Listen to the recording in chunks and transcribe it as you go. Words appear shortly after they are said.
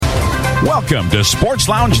Welcome to Sports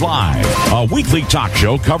Lounge Live, a weekly talk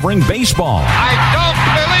show covering baseball. I don't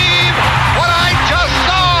believe what I just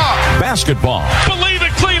saw. Basketball. Believe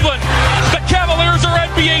it, Cleveland. The Cavaliers are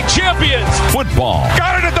NBA champions. Football.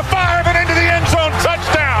 Got it at the 5 and into the end zone.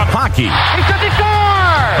 Touchdown. Hockey. He's 54.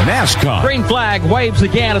 NASCAR. Green flag waves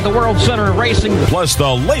again at the World Center of Racing. Plus the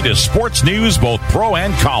latest sports news, both pro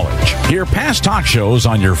and college. Hear past talk shows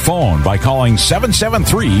on your phone by calling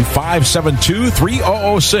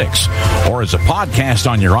 773-572-3006 or as a podcast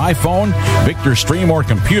on your iPhone, Victor Stream or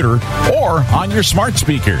computer, or on your smart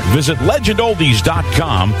speaker. Visit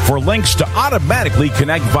legendoldies.com for links to automatically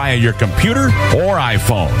connect via your computer or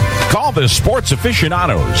iPhone. Call the Sports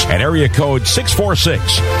Aficionados at area code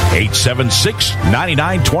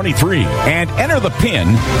 646-876-9923 and enter the PIN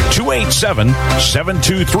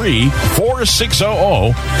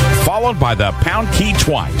 287-723-4600, followed by the pound key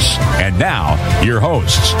twice. And now, your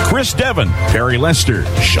hosts, Chris Devon, Perry Lester,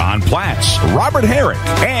 Sean Platts, Robert Herrick,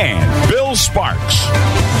 and Bill Sparks.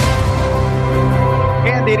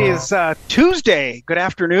 And it is Tuesday. Good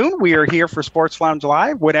afternoon. We are here for Sports Lounge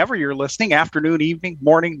Live, whenever you're listening, afternoon, evening,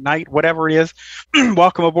 morning, night, whatever it is.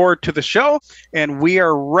 Welcome aboard to the show. And we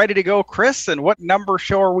are ready to go, Chris. And what number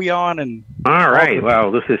show are we on? And all right.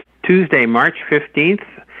 Well, this is Tuesday, March 15th,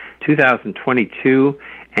 2022.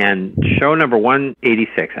 And show number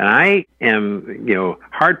 186. And I am,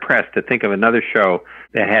 hard-pressed to think of another show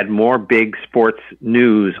that had more big sports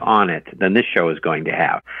news on it than this show is going to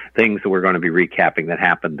have. Things that we're going to be recapping that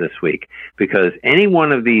happened this week. Because any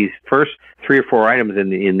one of these first 3 or 4 items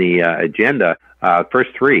in the agenda,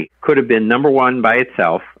 first 3, could have been number 1 by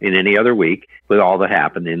itself in any other week with all that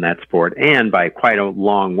happened in that sport, and by quite a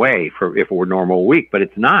long way for if it were a normal week. But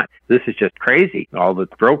it's not. This is just crazy, all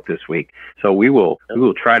that broke this week. So we will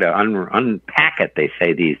try to unpack it, they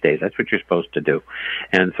say these days. That's what you're supposed to do.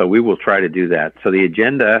 And so we will try to do that. So the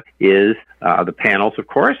agenda is the panels, of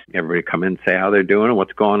course. Everybody come in and say how they're doing and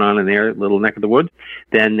what's going on in their little neck of the woods.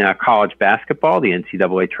 Then college basketball. The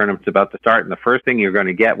NCAA tournament's about to start. And the first thing you're going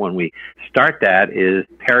to get when we start that is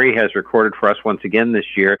Perry has recorded for us once again this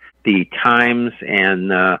year the times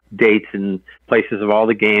and dates and places of all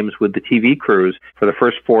the games with the TV crews for the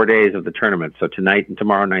first 4 days of the tournament. So tonight and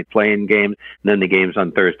tomorrow night playing games, and then the games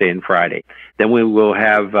on Thursday and Friday. Then we will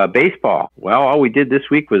have baseball. Well, all we did this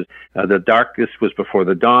week was the darkest was before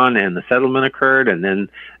the dawn, and the settlement occurred, and then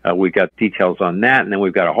we got details on that, and then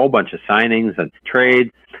we've got a whole bunch of signings and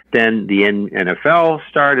trades. Then the NFL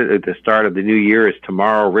started. At the start of the new year is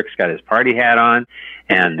tomorrow. Rick's got his party hat on,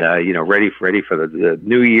 and ready for the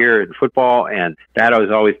new year in football. And that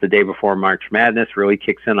is always the day before March Madness really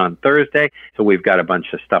kicks in on Thursday. So we've got a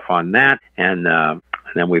bunch of stuff on that, and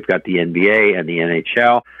then we've got the NBA and the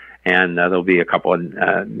NHL. And there'll be a couple of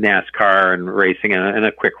NASCAR and racing and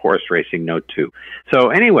a quick horse racing note too. So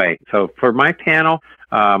anyway, so for my panel,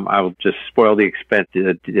 I'll just spoil the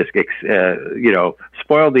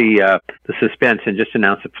spoil the suspense and just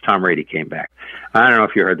announce that Tom Brady came back. I don't know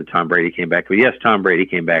if you heard that Tom Brady came back, but yes, Tom Brady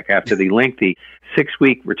came back after the lengthy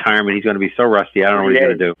 6-week retirement. He's going to be so rusty. I don't know what he's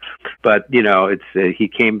going to do, but he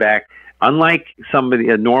came back. Unlike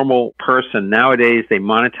a normal person, nowadays they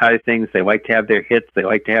monetize things. They like to have their hits. They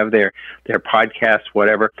like to have their podcasts,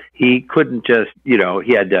 whatever. He couldn't just, he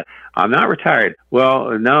had to, I'm not retired.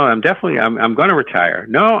 Well, no, I'm going to retire.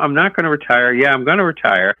 No, I'm not going to retire. Yeah, I'm going to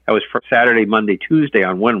retire. That was for Saturday, Monday, Tuesday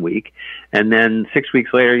on 1 week. And then 6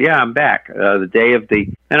 weeks later, yeah, I'm back. The day of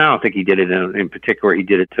and I don't think he did it in particular. He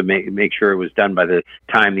did it to make sure it was done by the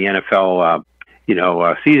time the NFL,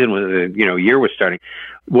 season was, year was starting.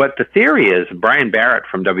 What the theory is, Brian Barrett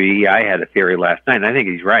from WEI had a theory last night, and I think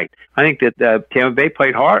he's right. I think that Tampa Bay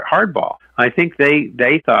played hardball. I think he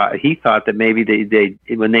thought that maybe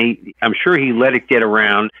I'm sure he let it get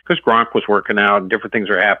around because Gronk was working out and different things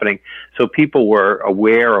were happening. So people were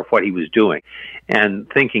aware of what he was doing and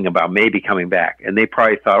thinking about maybe coming back. And they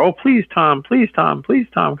probably thought, oh, please, Tom,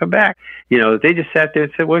 come back. They just sat there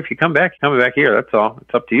and said, well, if you come back, you're coming back here. That's all.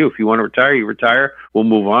 It's up to you. If you want to retire, you retire. We'll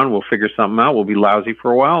move on. We'll figure something out. We'll be lousy for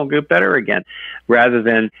a while and get better again. Rather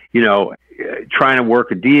than, trying to work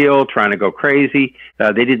a deal, trying to go crazy.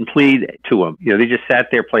 They didn't plead to him. They just sat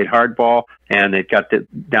there, played hardball, and it got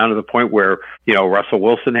down to the point where, Russell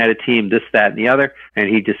Wilson had a team, this, that, and the other, and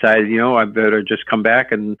he decided, I better just come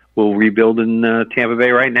back and we'll rebuild in Tampa Bay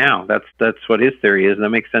right now. That's what his theory is, and that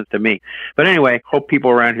makes sense to me. But anyway, hope people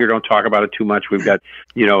around here don't talk about it too much. We've got,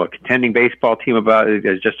 a contending baseball team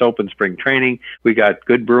has just opened spring training. We got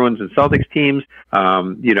good Bruins and Celtics teams.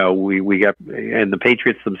 We got, and the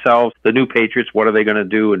Patriots themselves, the new Patriots, what are they going to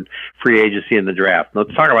do in free agency in the draft?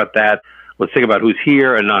 Let's talk about that let's think about who's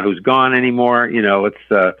here and not who's gone anymore.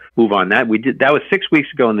 Let's move on. That was 6 weeks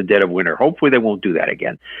ago in the dead of winter. Hopefully they won't do that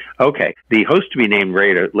again. Okay, the host to be named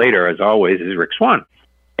later, as always, is Rick Swan.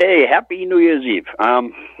 Hey, happy New Year's Eve.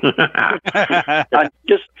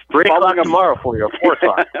 Just 3 o'clock tomorrow for you, 4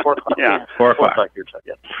 o'clock. 4 o'clock. Yeah, 4 o'clock.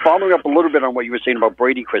 Yeah. Following up a little bit on what you were saying about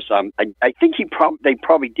Brady, Chris, I think they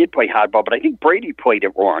probably did play hardball, but I think Brady played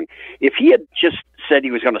it wrong. If he had just said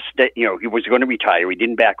he was going to stay, he was going to retire, he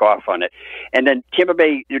didn't back off on it, and then Tampa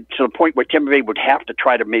Bay, to the point where Tampa Bay would have to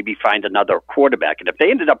try to maybe find another quarterback, and if they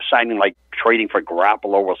ended up trading for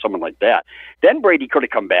Garoppolo or someone like that, then Brady could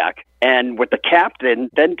have come back, and with the captain,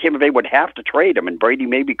 then Tampa Bay would have to trade him, and Brady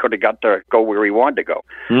maybe could have got to go where he wanted to go.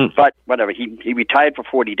 But whatever, he retired for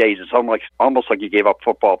 40 days. It's almost like he gave up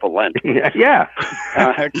football for Lent. Yeah.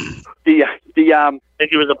 I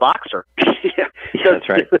think he was a boxer. Yeah, that's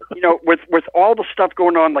right. With all the stuff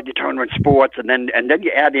going on, like you're talking about sports, and then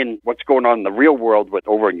you add in what's going on in the real world with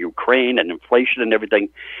over in Ukraine and inflation and everything.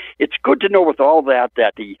 It's good to know with all that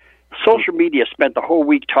the social media spent the whole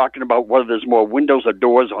week talking about whether there's more windows or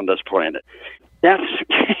doors on this planet. That's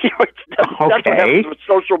what happens with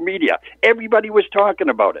social media. Everybody was talking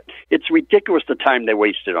about it. It's ridiculous the time they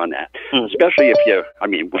wasted on that, especially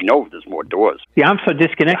if we know there's more doors. Yeah, I'm so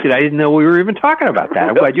disconnected. I didn't know we were even talking about that.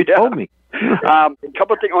 I'm glad you told me. A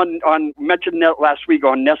couple of things on mentioned that last week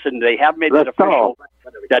on Nesson. They have made it official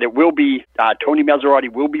that it will be Tony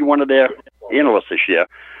Maserati will be one of their analysts this year,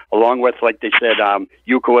 along with, like they said,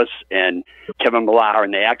 Youkilis and Kevin Millar,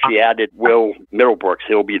 and they actually added Will Middlebrooks.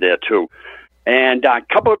 He'll be there too. And a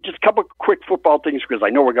couple quick football things, because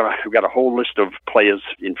I know we've got a whole list of players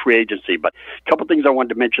in free agency, but a couple things I wanted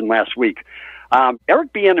to mention last week.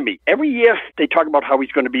 Eric Bieniemy, every year they talk about how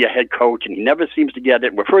he's going to be a head coach, and he never seems to get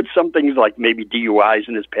it. We've heard some things like maybe DUIs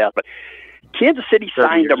in his past, but Kansas City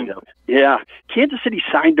signed him. Yeah, Kansas City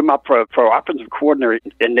signed him up for offensive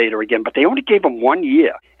coordinator again, but they only gave him 1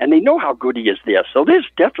 year, and they know how good he is there. So there's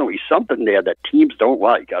definitely something there that teams don't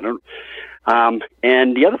like. And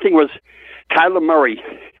the other thing was Kyler Murray,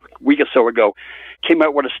 a week or so ago, came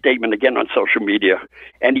out with a statement again on social media,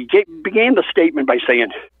 and he began the statement by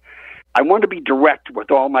saying, "I want to be direct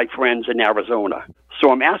with all my friends in Arizona,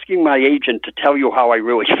 so I'm asking my agent to tell you how I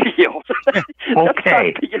really feel." Okay. That's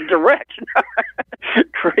not being direct.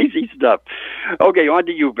 Crazy stuff. Okay, on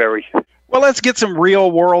to you, Barry. Well, let's get some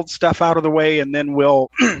real-world stuff out of the way, and then we'll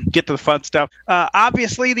get to the fun stuff.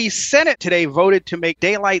 Obviously, the Senate today voted to make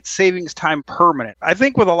daylight savings time permanent. I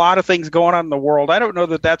think with a lot of things going on in the world, I don't know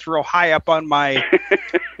that that's real high up on my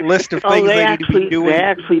list of things they need to be doing. They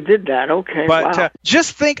actually did that. Okay, but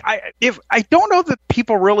just think, I don't know that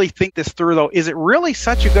people really think this through, though. Is it really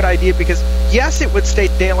such a good idea? Because, yes, it would stay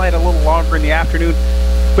daylight a little longer in the afternoon,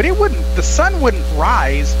 but it wouldn't. The sun wouldn't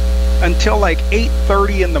rise until like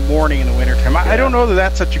 8:30 in the morning in the wintertime. I don't know that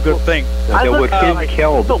that's such a good thing. There were kids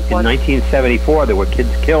killed in 1974. There were kids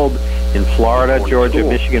killed in Florida, Georgia,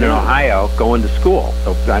 Michigan, and Ohio going to school.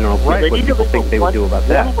 So I don't know what people think they would do about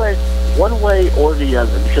that. One way or the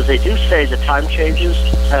other, because they do say the time changes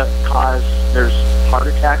have caused there's heart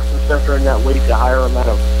attacks and stuff during that week, a higher amount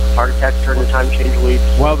of heart attacks during the time change week.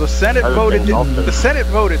 Well, the Senate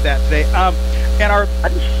voted that today. And our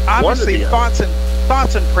obviously thoughts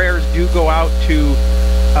and prayers do go out to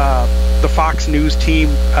the Fox News team,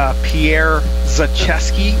 Pierre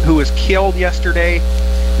Zachesky, who was killed yesterday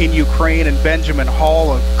in Ukraine, and Benjamin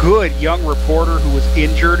Hall, a good young reporter who was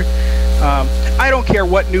injured. I don't care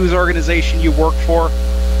what news organization you work for,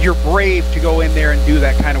 you're brave to go in there and do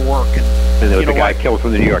that kind of work. And there was a guy killed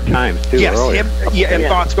from the New York Times, too. Yes, and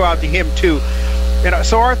thoughts go out to him, too. And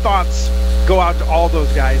so our thoughts go out to all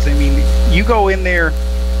those guys. I mean, you go in there,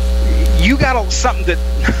 you got something that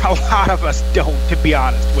a lot of us don't, to be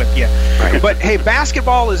honest with you. Right. But, hey,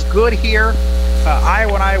 basketball is good here.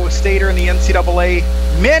 Iowa and Iowa State are in the NCAA,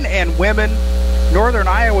 men and women. Northern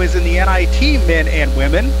Iowa is in the NIT, men and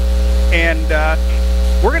women. And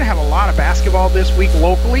we're going to have a lot of basketball this week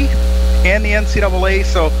locally and the NCAA.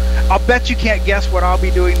 So I'll bet you can't guess what I'll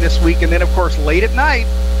be doing this week. And then, of course, late at night,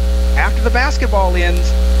 after the basketball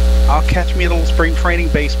ends, I'll catch me a little spring training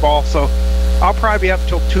baseball. So I'll probably be up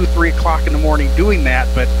till 2, 3 o'clock in the morning doing that.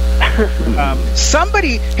 But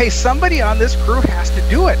somebody on this crew has to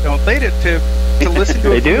do it, don't they? To listen to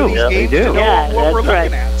these games, to know what we're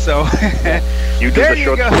looking at. So there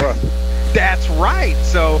you go. That's right.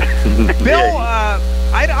 So, Bill,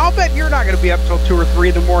 I'll bet you're not going to be up till 2 or 3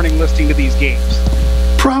 in the morning listening to these games.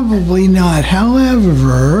 Probably not.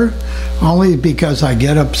 However, only because I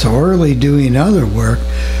get up so early doing other work.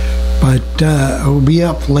 But I'll be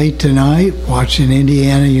up late tonight watching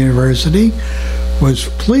Indiana University. Was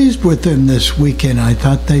pleased with them this weekend. I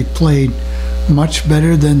thought they played much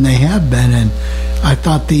better than they have been. And I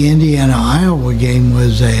thought the Indiana-Iowa game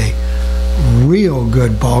was a real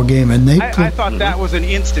good ball game. And I thought that was an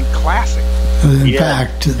instant classic. In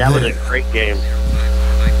fact, that was a great game.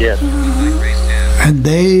 Yes. And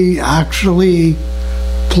they actually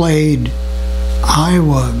played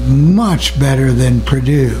Iowa much better than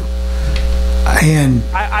Purdue. And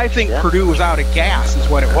I think Purdue was out of gas is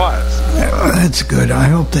what it was. That's good. I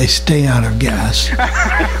hope they stay out of gas.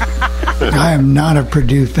 I am not a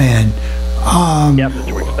Purdue fan. It's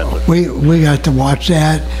too expensive. We got to watch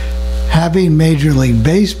that. Having Major League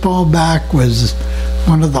Baseball back was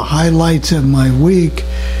one of the highlights of my week.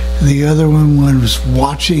 The other one was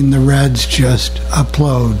watching the Reds just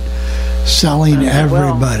upload, selling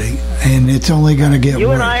everybody, and it's only going to get worse.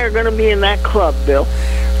 You and I are going to be in that club, Bill.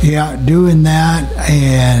 Yeah, doing that,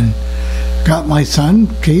 and got my son,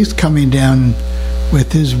 Keith, coming down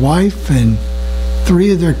with his wife, and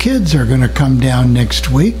 3 of their kids are going to come down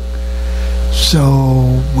next week.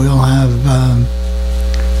 So we'll have,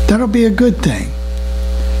 that'll be a good thing.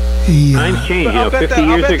 Times change, 50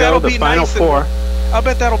 years ago, the Final Four. I'll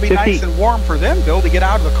bet that'll be nice and warm for them, Bill, to get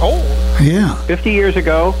out of the cold. Yeah. 50 years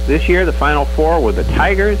ago, this year, the Final Four were the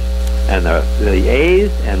Tigers and the A's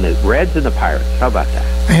and the Reds and the Pirates. How about that?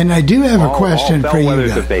 And I do have a question for you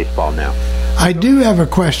guys. Of baseball now. I do have a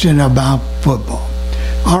question about football.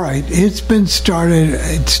 All right, it's been started.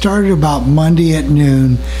 It started about Monday at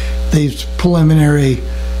noon. These preliminary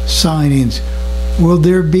signings. Will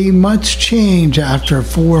there be much change after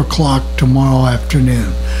 4 o'clock tomorrow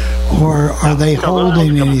afternoon, or are they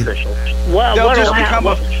holding anything? Well,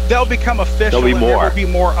 they'll become official. There'll be more. There will be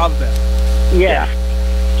more of them. Yeah.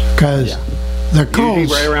 Because the Colts.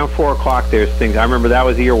 Usually right around 4 o'clock, there's things. I remember that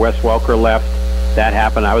was the year Wes Welker left. That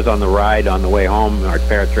happened. I was on the ride on the way home, our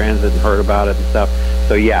paratransit, and heard about it and stuff.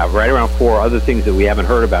 So, yeah, right around 4, other things that we haven't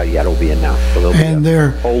heard about yet will be announced. So there'll be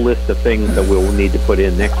a whole list of things that we'll need to put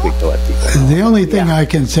in next week to let people know. The only thing I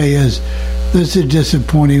can say is this is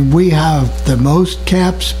disappointing. We have the most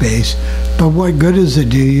cap space, but what good does it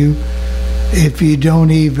do you if you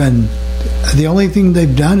don't even... The only thing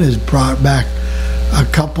they've done is brought back a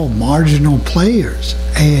couple marginal players.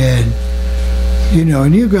 And,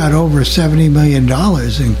 and you've got over $70 million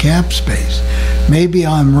in cap space. Maybe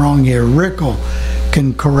I'm wrong here. Rickle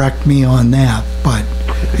can correct me on that, but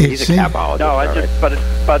he's a capologist.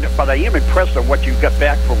 No, but I am impressed at what you got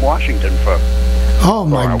back from Washington for. Oh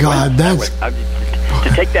my God, that's to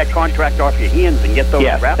take that contract off your hands and get those.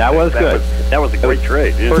 Yes, that was good. That was a great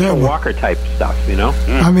trade. Yeah. Herschel Walker type stuff,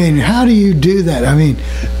 I mean, how do you do that? I mean,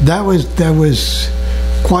 that was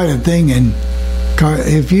quite a thing. And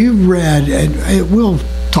if you read, and we'll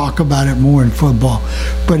talk about it more in football,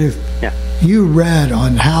 but if you read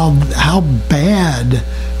on how bad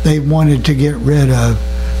they wanted to get rid of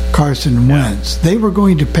Carson Wentz, they were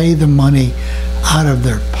going to pay the money out of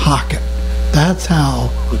their pocket. That's how,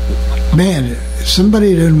 man,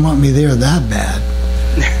 somebody didn't want me there that bad,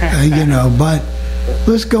 but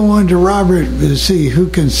let's go on to Robert to see who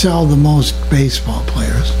can sell the most baseball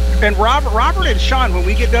players. And Robert and Sean, when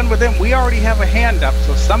we get done with them, we already have a hand up,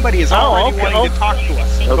 so somebody is already wanting to talk to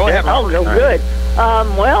us. So go ahead, Robert. Oh, good.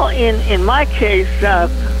 Well, in my case,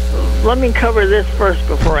 let me cover this first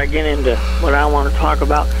before I get into what I want to talk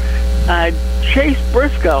about. Chase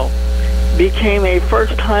Briscoe became a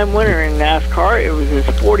first-time winner in NASCAR. It was his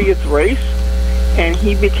 40th race, and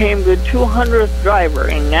he became the 200th driver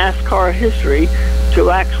in NASCAR history to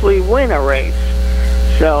actually win a race.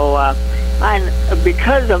 So, and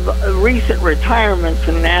because of recent retirements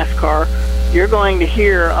in NASCAR, you're going to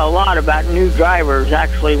hear a lot about new drivers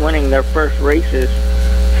actually winning their first races.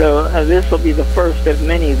 So this will be the first of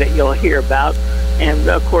many that you'll hear about. And,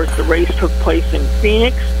 of course, the race took place in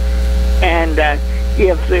Phoenix. And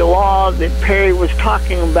if the law that Perry was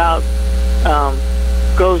talking about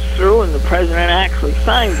goes through and the president actually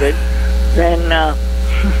signs it, then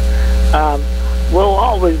we'll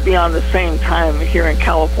always be on the same time here in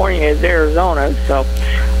California as Arizona. So,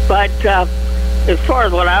 but as far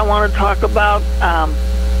as what I want to talk about,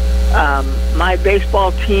 my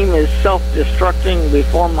baseball team is self-destructing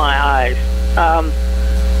before my eyes.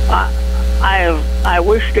 I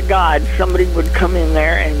wish to God somebody would come in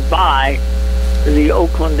there and buy the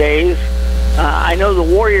Oakland A's. I know the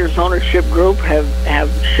Warriors ownership group have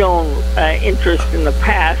shown interest in the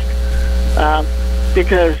past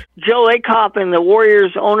because Joe Lacob and the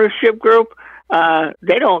Warriors ownership group,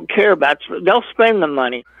 they don't care about, they'll spend the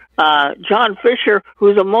money. John Fisher,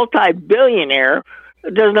 who's a multi-billionaire,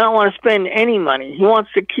 does not want to spend any money. He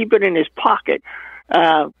wants to keep it in his pocket.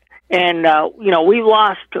 And we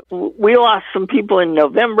lost some people in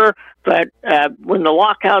November, but when the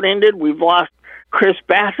lockout ended, we've lost Chris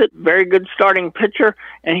Bassett, very good starting pitcher,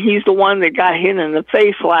 and he's the one that got hit in the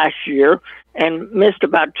face last year and missed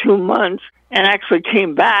about 2 months, and actually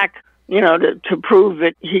came back, to prove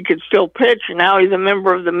that he could still pitch. And now he's a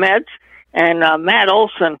member of the Mets. And Matt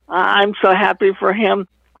Olson, I'm so happy for him.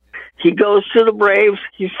 He goes to the Braves.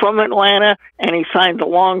 He's from Atlanta, and he signs a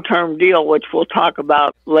long-term deal, which we'll talk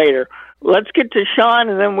about later. Let's get to Sean,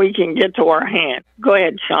 and then we can get to our hand. Go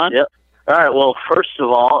ahead, Sean. Yep. All right. Well, first of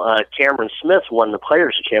all, Cameron Smith won the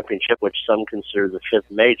Players' Championship, which some consider the fifth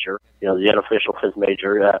major, the unofficial fifth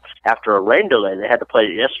major, after a rain delay. They had to play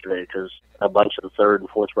it yesterday because a bunch of the third and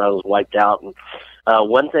fourth round was wiped out. And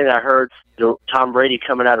one thing I heard, Tom Brady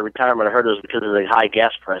coming out of retirement, I heard it was because of the high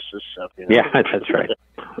gas prices. So, Yeah, that's right.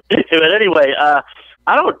 But anyway, I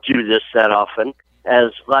don't do this that often.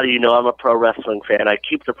 As a lot of you know, I'm a pro wrestling fan. I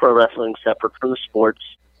keep the pro wrestling separate from the sports.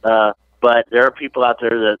 But there are people out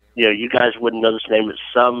there that, you guys wouldn't know this name, but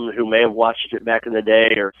some who may have watched it back in the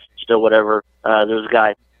day or still whatever. There's a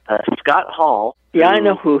guy, Scott Hall. Yeah, I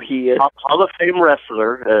know who he is. Hall of Fame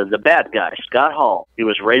wrestler, the bad guy, Scott Hall. He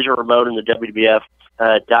was Razor Ramon in the WWF,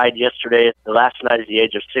 died yesterday, the last night at the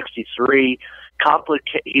age of 63.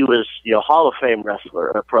 He was, Hall of Fame wrestler,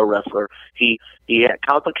 a pro wrestler. He had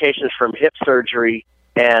complications from hip surgery,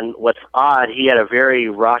 and what's odd, he had a very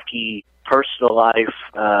rocky personal life,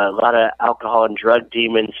 a lot of alcohol and drug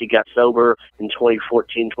demons. He got sober in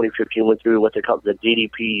 2014, 2015, went through what they call the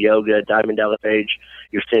DDP yoga, Diamond Dallas Page.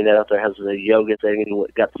 You're seeing that out there, has the yoga thing, and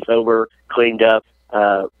got sober, cleaned up,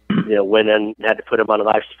 went in, had to put him on a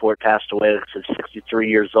life support, passed away at 63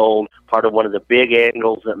 years old. Part of one of the big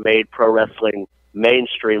angles that made pro wrestling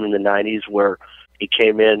mainstream in the 90s, where he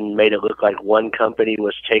came in, made it look like one company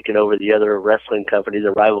was taking over the other wrestling company,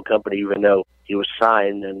 the rival company, even though he was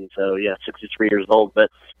signed. And so, 63 years old.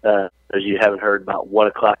 But as you haven't heard, about 1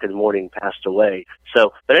 o'clock in the morning, passed away.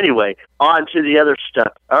 So, but anyway, on to the other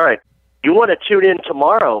stuff. All right. You want to tune in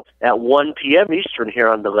tomorrow at 1 p.m. Eastern here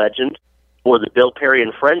on The Legend for the Bill Perry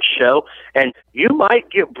and Friends show, and you might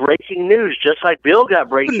get breaking news, just like Bill got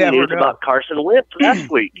breaking news about Carson Wentz last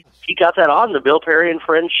week. He got that on the Bill Perry and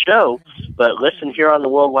Friends show, but listen here on the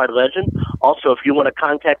Worldwide Legend. Also, if you want to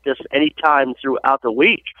contact us anytime throughout the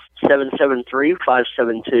week,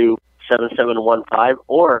 773-572-7715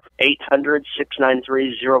 or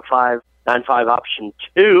 800-693-0595 option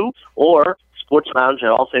 2, or Sports Lounge at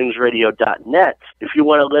allthingsradio.net. If you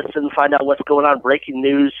want to listen, find out what's going on, breaking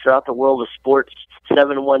news throughout the world of sports,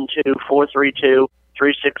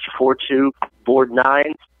 712-432-3642, board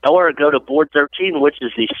 9, or go to board 13, which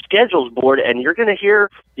is the schedules board, and you're going to hear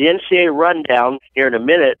the NCAA rundown here in a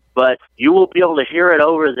minute, but you will be able to hear it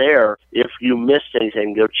over there if you missed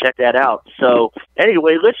anything. Go check that out. So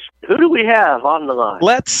anyway, who do we have on the line?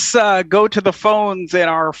 Let's go to the phones, and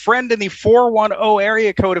our friend in the 410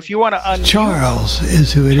 area code, if you want to unmute. Charles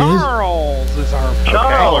is who it is. Charles is our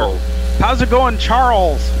Charles. caller. How's it going,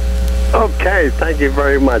 Charles? Okay, thank you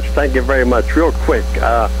very much. Real quick,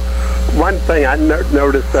 one thing I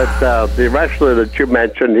noticed that the wrestler that you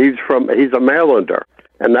mentioned, he's a Marylander,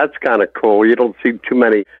 and that's kind of cool. You don't see too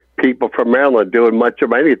many people from Maryland doing much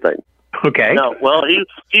of anything. Okay. No, well, he's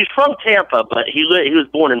from Tampa, but he was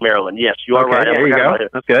born in Maryland. Yes, you are right. There you go.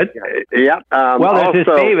 That's good. Yeah. Well, there's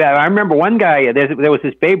this Babe. I remember one guy. There was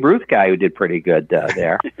this Babe Ruth guy who did pretty good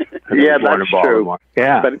there. Yeah, that's true.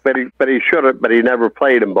 Yeah, but he should have. But he never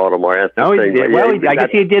played in Baltimore. That's the thing. He did. Well, I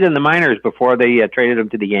guess he did in the minors before they traded him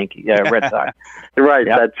to the Red Sox. Right.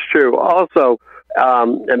 Yep. That's true. Also,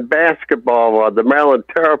 in basketball, the Maryland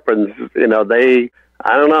Terrapins,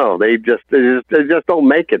 I don't know. They just don't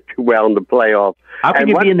make it too well in the playoffs. How can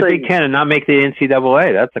you be in the Big Ten and not make the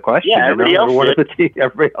NCAA? That's the question. Yeah, everybody else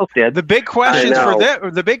did. The big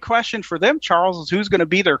question for them, Charles, is who's going to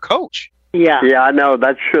be their coach. Yeah. Yeah, I know.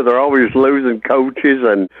 That's true. They're always losing coaches,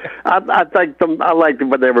 and I liked them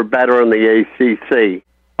when they were better in the ACC.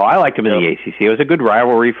 Oh, I liked them in the ACC. It was a good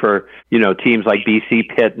rivalry for, teams like BC,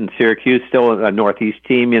 Pitt, and Syracuse, still a Northeast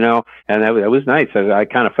team, and that was nice. I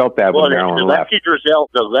kind of felt bad when Maryland left.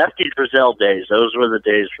 The Lefty Drizel days, those were the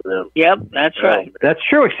days for them. Yep, that's right. That's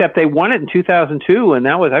true, except they won it in 2002, and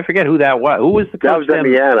that was, I forget who that was. Who was the coach then? That was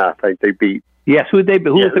Indiana, I think they beat. Yes, who was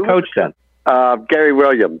the coach then? Gary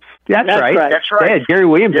Williams. That's right. That's right. They had Gary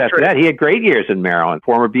Williams after that. He had great years in Maryland,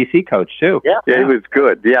 former BC coach, too. Yeah, he was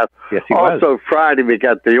good, yes. Yes, he was. Also, Friday, we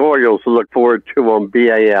got the Orioles to look forward to on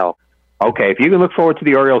BAL. Okay, if you can look forward to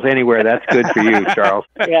the Orioles anywhere, that's good for you, Charles.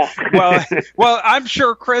 Yeah. Well, I'm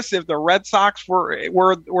sure, Chris, if the Red Sox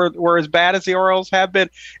were as bad as the Orioles have been,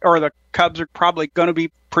 or the Cubs are probably going to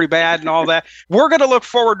be pretty bad and all that, we're going to look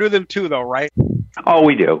forward to them too, though, right? Oh,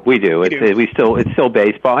 we do. It's still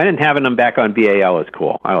baseball, and having them back on BAL is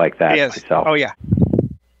cool. I like that myself. Oh yeah.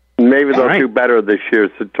 Maybe they'll do better this year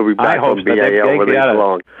to be back on BAL where they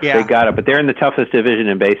belong. Yeah. They got it, but they're in the toughest division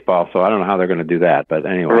in baseball, so I don't know how they're going to do that. But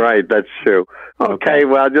anyway. Right, that's true. Okay,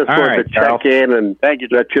 well, I just wanted to check in and let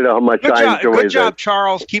you know how much I enjoy this. Good job,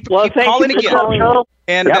 Charles. Keep thank calling you for again. calling.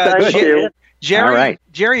 And thank you. Jerry,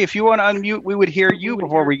 if you want to unmute, we would hear you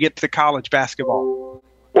before we get to college basketball.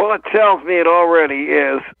 Well, it tells me it already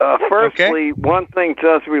is. Firstly, one thing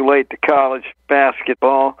does relate to college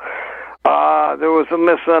basketball. There was a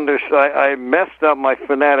misunderstanding. I messed up my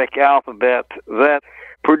phonetic alphabet. That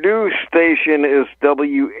Purdue station is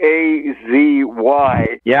WAZY.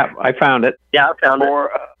 Yeah, I found it. Yeah, I found it. Or,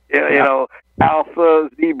 Alpha,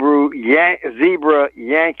 Zebra,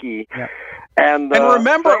 Yankee. Yeah. And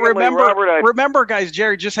remember, guys,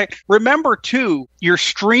 Jerry, just say, remember, too, you're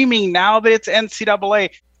streaming now that it's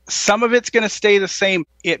NCAA. Some of it's going to stay the same.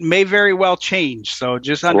 It may very well change. So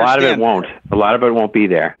just understand. A lot of it won't. A lot of it won't be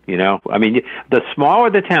there. I mean, the smaller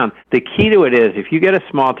the town, the key to it is if you get a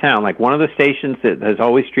small town, like one of the stations that has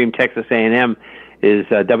always streamed Texas A&M is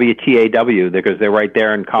WTAW, because they're right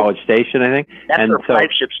there in College Station, I think. That's their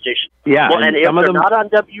flagship station. Yeah, well, and if they're not on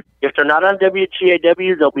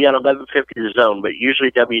WTAW, they'll be on 1150 The Zone, but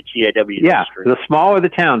usually WTAW. Yeah, the smaller the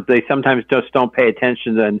towns, they sometimes just don't pay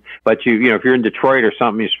attention. But if you're in Detroit or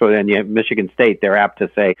something, and you have Michigan State, they're apt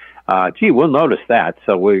to say, "Gee, we'll notice that."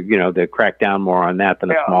 So they crack down more on that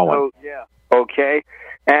than a small one. Yeah. Okay,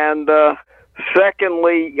 and.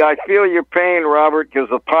 Secondly, I feel your pain, Robert, because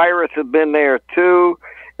the Pirates have been there too.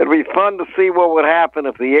 It'd be fun to see what would happen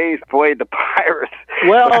if the A's played the Pirates.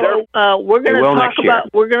 Well, we're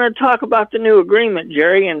going to talk about the new agreement,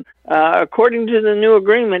 Jerry, and according to the new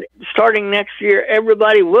agreement, starting next year,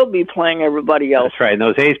 everybody will be playing everybody else. That's right. And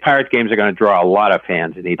those A's Pirates games are going to draw a lot of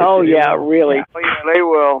fans. Really? Yeah. Oh, yeah, they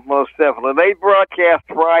will, most definitely. They broadcast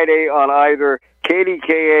Friday on either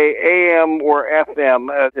KDKA, AM, or FM.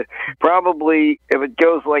 Probably, if it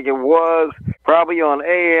goes like it was, probably on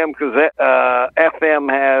AM, because FM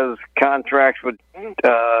has contracts with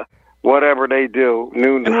whatever they do,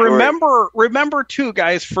 noon to 3. Remember too,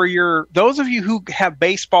 guys, for those of you who have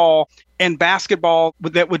baseball and basketball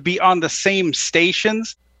that would be on the same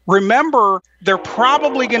stations, remember they're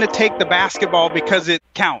probably going to take the basketball because it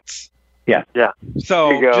counts. Yeah.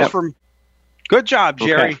 So just good job,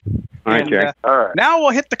 Jerry. Okay. All right, Jerry. All right. Now we'll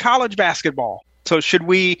hit the college basketball. So should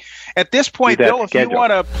we, at this point, Bill, if you schedule. want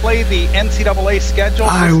to play the NCAA schedule,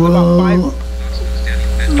 I will. About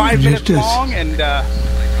 5 minutes long, and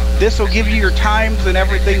this will give you your times and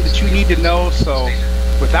everything that you need to know. So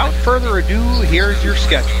without further ado, here's your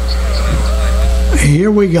schedule. Here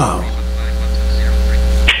we go.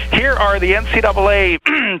 Here are the NCAA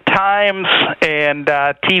times and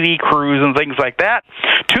TV crews and things like that.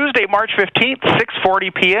 Tuesday, March 15th,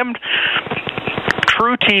 6:40 p.m.,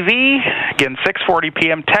 True TV, again, 6:40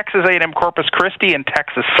 p.m., Texas A&M Corpus Christi and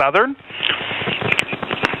Texas Southern.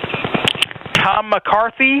 Tom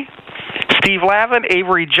McCarthy, Steve Lavin,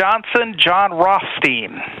 Avery Johnson, John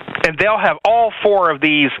Rothstein. And they'll have all 4 of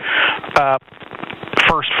these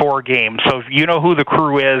first 4 games. So if you know who the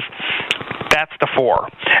crew is, that's the 4.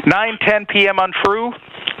 9:10 p.m. on True,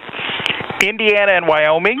 Indiana and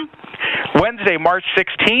Wyoming. Wednesday, March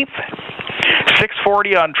 16th,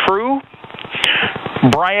 6:40 on True,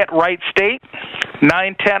 Bryant Wright State.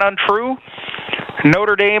 9:10 on True,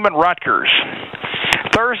 Notre Dame and Rutgers.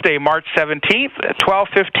 Thursday, March 17th,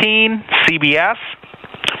 12:15 CBS.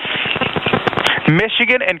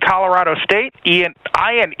 Michigan and Colorado State. Ian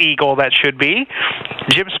Eagle, that should be.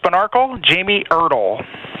 Jim Spanarkel, Jamie Erdahl.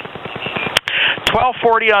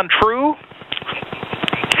 12:40 on True,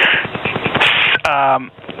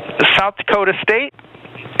 South Dakota State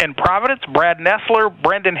and Providence, Brad Nessler,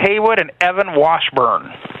 Brendan Haywood, and Evan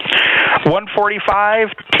Washburn.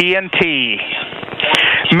 1:45 TNT.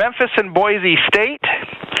 Memphis and Boise State,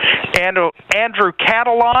 and Andrew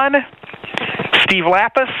Catalon, Steve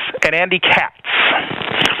Lapis, and Andy Katz.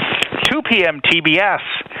 2 p.m. TBS,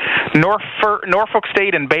 Norfolk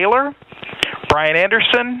State and Baylor, Brian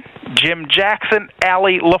Anderson, Jim Jackson,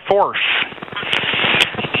 Allie LaForce.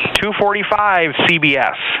 2:45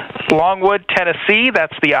 CBS, Longwood, Tennessee.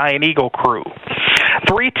 That's the Iron Eagle crew.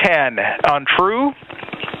 3:10 on True,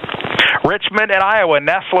 Richmond and Iowa,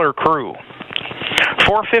 Nessler crew.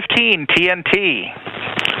 4:15 TNT,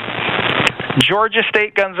 Georgia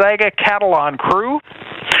State Gonzaga Catalan crew.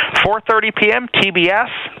 4:30 p.m. TBS,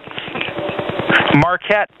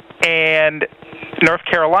 Marquette and North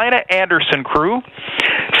Carolina, Anderson Crew.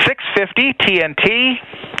 6:50 TNT,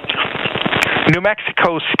 New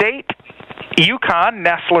Mexico State, UConn,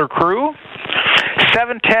 Nestler Crew.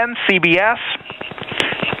 7:10 CBS,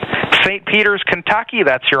 St. Peter's, Kentucky,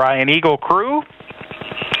 that's your Iron Eagle Crew.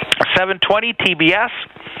 7:20 TBS,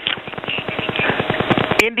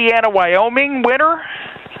 Indiana, Wyoming winner.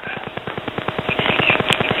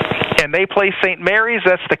 And they play St. Mary's,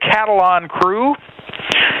 that's the Catalan Crew.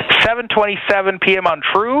 7:27 p.m. on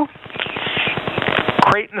True.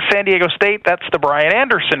 Creighton, San Diego State, that's the Brian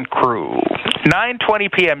Anderson Crew.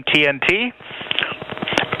 9:20 p.m. TNT.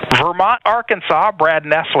 Vermont, Arkansas, Brad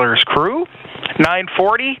Nestler's Crew.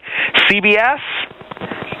 9:40 CBS.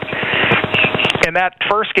 And that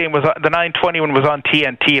first game was the 9:20 one was on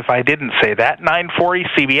TNT. If I didn't say that, 9:40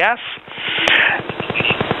 CBS.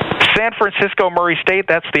 San Francisco, Murray State,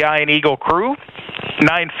 that's the Iron Eagle Crew.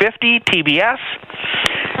 9:50 TBS.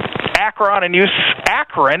 Akron and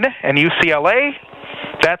UCLA,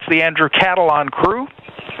 that's the Andrew Catalan Crew.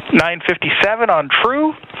 9:57 on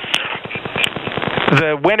True.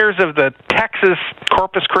 The winners of the Texas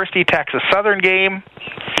Corpus Christi Texas Southern game.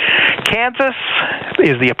 Kansas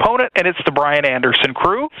is the opponent, and it's the Brian Anderson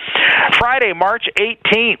Crew. Friday, March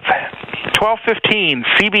 18th, 12:15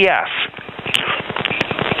 CBS.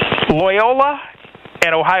 Loyola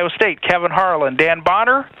and Ohio State, Kevin Harlan, Dan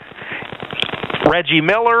Bonner, Reggie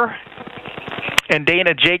Miller, and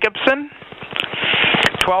Dana Jacobson.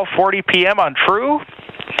 12:40 p.m. on True.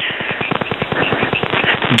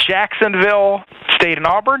 Jacksonville State and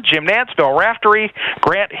Auburn, Jim Nance, Bill Raftery,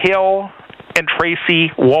 Grant Hill, and Tracy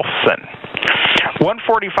Wolfson.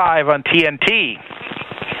 1:45 on TNT.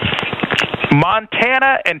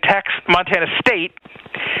 Montana and Montana State,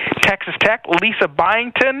 Texas Tech, Lisa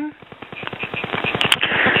Byington,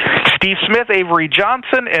 Steve Smith, Avery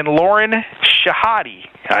Johnson, and Lauren Shahadi.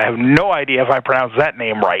 I have no idea if I pronounced that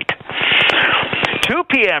name right. 2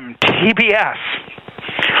 p.m. TBS.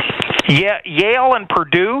 Yale and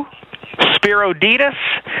Purdue, Spiro Ditas,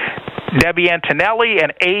 Debbie Antonelli,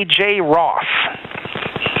 and A.J. Ross.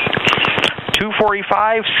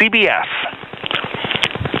 2:45 CBS.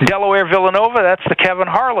 Delaware Villanova, that's the Kevin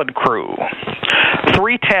Harlan Crew.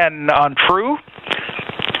 3:10 on True.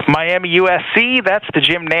 Miami USC, that's the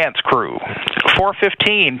Jim Nance Crew.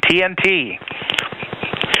 4:15 TNT.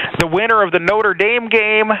 The winner of the Notre Dame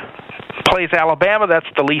game plays Alabama, that's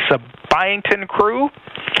the Lisa Byington Crew.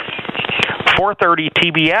 4:30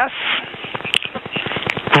 TBS.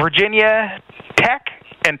 Virginia Tech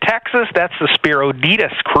and Texas, that's the Spiro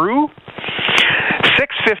Ditas Crew.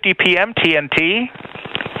 6:50 p.m. TNT.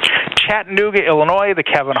 Chattanooga, Illinois, the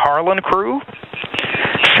Kevin Harlan Crew.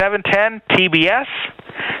 7:10 TBS.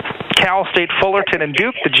 Cal State Fullerton and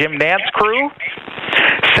Duke, the Jim Nance Crew.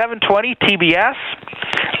 7:20 TBS.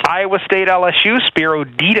 Iowa State LSU, Spiro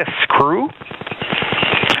Ditas Crew.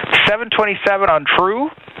 7:27 on True.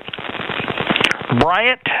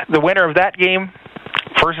 Bryant, the winner of that game,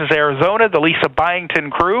 versus Arizona, the Lisa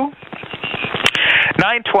Byington Crew.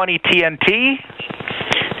 9:20 TNT.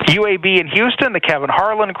 UAB in Houston, the Kevin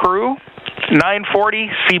Harlan Crew.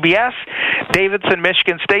 9:40 CBS. Davidson,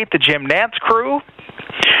 Michigan State, the Jim Nance Crew.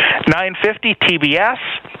 9:50 TBS.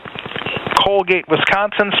 Colgate,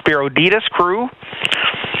 Wisconsin, Spiro Ditas Crew.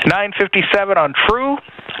 9:57 on True.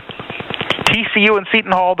 TCU and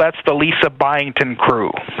Seton Hall, that's the Lisa Byington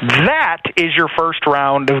Crew. That is your first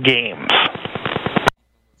round of games.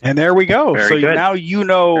 And there we go. Very so good. Now you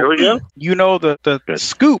know the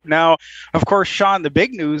scoop. Now, of course, Sean, the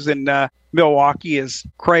big news in Milwaukee is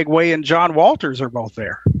Craig Way and John Walters are both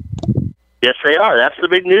there. Yes, they are. That's the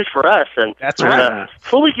big news for us. And that's right.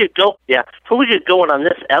 Before we get going on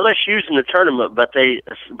this, LSU's in the tournament, but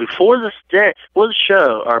before the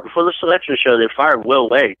show or before the selection show, they fired Will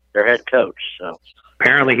Wade, their head coach. So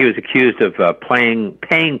apparently, he was accused of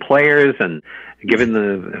paying players and giving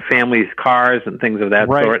the families cars and things of that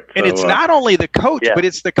sort. And it's not only the coach, but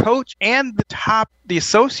it's the coach and the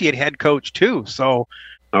associate head coach too. So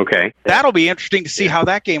that'll be interesting to see how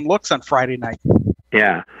that game looks on Friday night.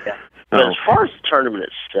 Yeah. But as far as the tournament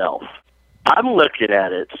itself, I'm looking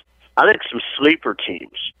at it. I think some sleeper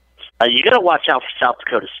teams. You got to watch out for South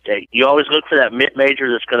Dakota State. You always look for that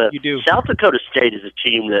mid-major that's going to. You do. South Dakota State is a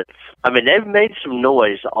team that, they've made some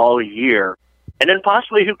noise all year, and then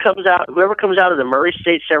possibly whoever comes out of the Murray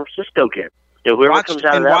State San Francisco game. Whoever comes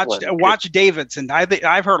out of that one. Watch Davidson.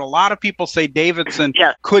 I've heard a lot of people say Davidson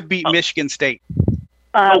could beat Michigan State.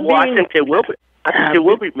 I think they will. I think they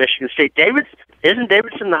will beat Michigan State. Isn't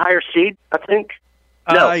Davidson the higher seed, I think?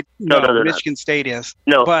 No, Michigan State is.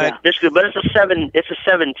 No, but Michigan, but it's a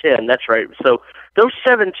 7-10. That's right. So those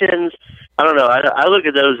 7-10s, I don't know. I look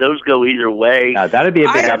at those. Those go either way. That'd be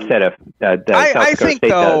a big upset if South Dakota State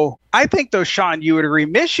does. I think, though, Sean, you would agree.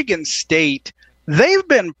 Michigan State, they've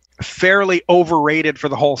been fairly overrated for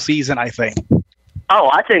the whole season, I think. Oh,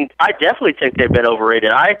 I definitely think they've been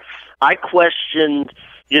overrated. I questioned,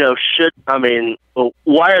 why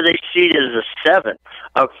are they seeded as a 7?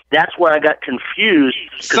 That's where I got confused.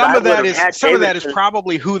 Some of that is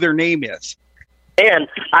probably who their name is. And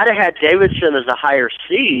I'd have had Davidson as a higher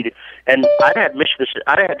seed, and I'd have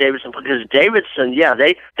Davidson because Davidson,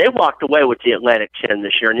 they walked away with the Atlantic 10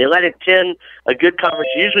 this year. And the Atlantic 10, a good conference,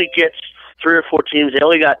 usually gets 3 or 4 teams. They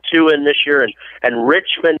only got 2 in this year, and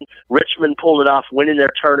Richmond pulled it off, winning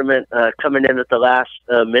their tournament, coming in at the last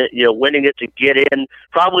minute, winning it to get in.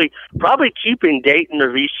 Probably keeping Dayton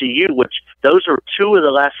or VCU, which those are 2 of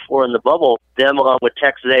the last 4 in the bubble. Them along with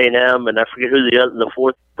Texas A&M, and I forget who the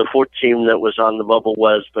fourth team that was on the bubble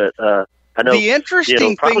was, but I know the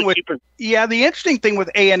interesting thing with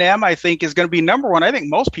A&M, I think, is going to be number one. I think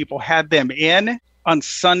most people had them in on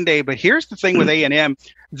Sunday, but here's the thing with A&M.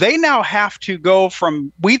 They now have to go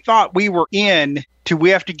from we thought we were in to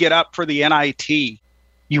we have to get up for the NIT.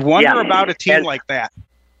 You wonder about a team like that.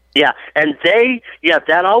 Yeah, and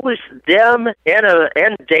that always them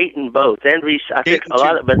and Dayton both, and I think a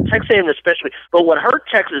lot of, but Texas A&M especially. But what hurt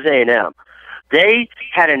Texas A&M, they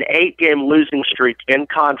had an 8-game losing streak in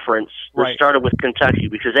conference that started with Kentucky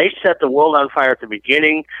because they set the world on fire at the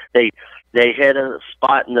beginning. They had a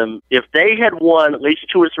spot in them. If they had won at least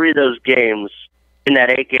 2 or 3 of those games in that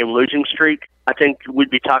 8-game losing streak, I think we'd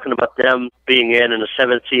be talking about them being in a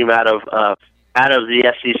 7th team out of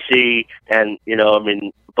the SEC. And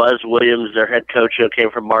Buzz Williams, their head coach, came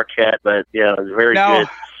from Marquette, but very good.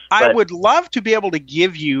 I would love to be able to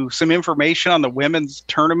give you some information on the women's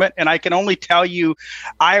tournament, and I can only tell you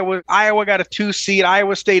Iowa got a 2 seed,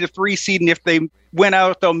 Iowa State a 3 seed, and if they win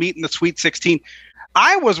out, they'll meet in the Sweet 16.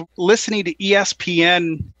 I was listening to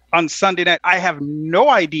ESPN on Sunday night. I have no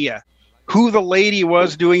idea who the lady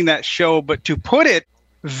was doing that show, but to put it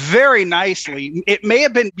very nicely, it may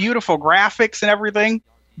have been beautiful graphics and everything,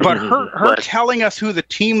 but her telling us who the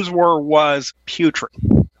teams were was putrid.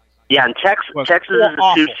 Yeah, and Texas is a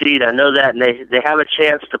 2 seed. I know that, and they have a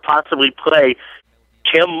chance to possibly play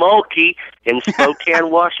Kim Mulkey in Spokane,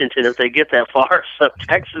 Washington, if they get that far. So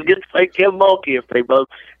Texas gets to play Kim Mulkey if they both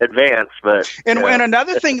advance. But and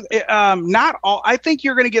another thing, not all. I think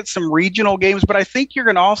you're going to get some regional games, but I think you're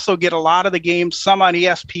going to also get a lot of the games. Some on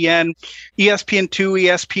ESPN, ESPN2,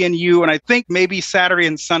 ESPNU, and I think maybe Saturday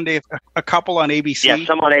and Sunday a couple on ABC. Yeah,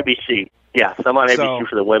 some on ABC. Yeah, some on ABC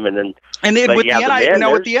for the women, and then with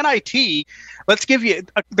the NIT, let's give you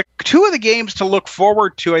the 2 of the games to look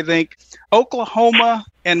forward to. I think Oklahoma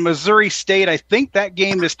and Missouri State. I think that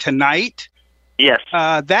game is tonight. Yes,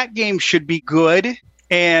 that game should be good.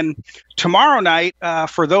 And tomorrow night,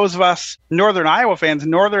 for those of us Northern Iowa fans,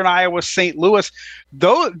 Northern Iowa, St. Louis,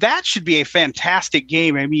 that should be a fantastic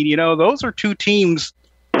game. I mean, those are 2 teams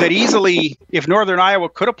that easily, if Northern Iowa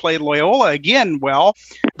could have played Loyola again, well,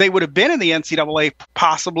 they would have been in the NCAA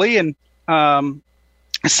possibly. And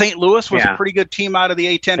St. Louis was a pretty good team out of the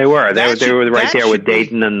A-10. They were. They were right there with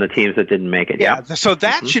Dayton and the teams that didn't make it. Yeah. So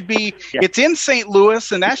that should be. It's in St. Louis,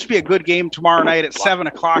 and that should be a good game tomorrow night at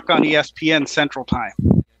 7:00 on ESPN Central Time.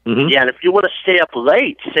 Mm-hmm. Yeah, and if you want to stay up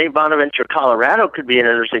late, St. Bonaventure, Colorado could be an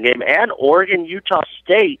interesting game, and Oregon, Utah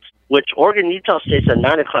State. Which Oregon-Utah State's a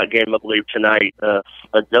 9:00 game, I believe, tonight.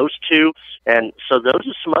 Those 2, and so those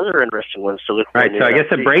are some other interesting ones to look for. Right, so I guess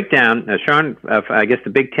the breakdown, Sean, I guess the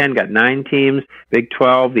Big Ten got 9 teams, Big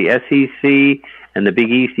 12, the SEC, and the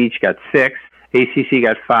Big East each got 6, ACC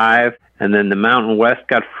got 5, and then the Mountain West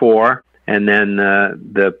got 4, and then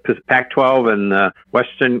the Pac-12 and the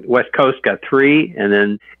West Coast got 3, and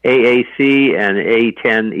then AAC and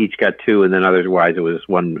A10 each got 2, and then otherwise it was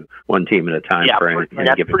one team at a time. Yeah, and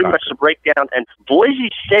that's pretty much the breakdown. And Boise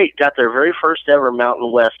State got their very first ever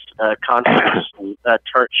Mountain West Conference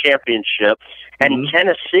championship, and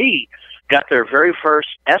Tennessee got their very first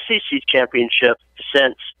SEC championship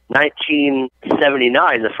since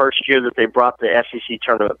 1979, the first year that they brought the SEC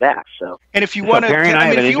tournament back. So, and if you want to,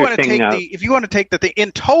 if you want to take the thing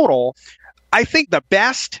in total, I think the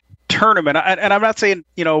best tournament, and I'm not saying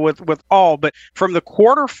with all, but from the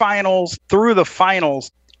quarterfinals through the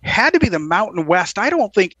finals, had to be the Mountain West. I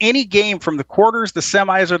don't think any game from the quarters, the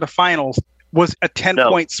semis, or the finals was a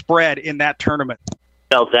 10-point spread in that tournament.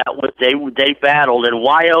 No, that was they battled, and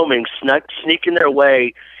Wyoming sneaking their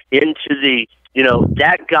way into the.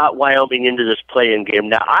 That got Wyoming into this play-in game.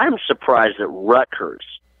 Now, I'm surprised that Rutgers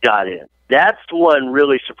got in That's the one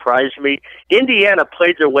really surprised me. Indiana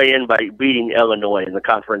played their way in by beating Illinois in the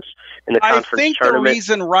conference I think tournament. The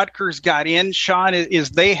reason Rutgers got in, Sean,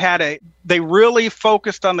 is they really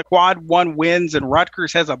focused on the quad one wins, and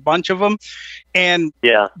Rutgers has a bunch of them. And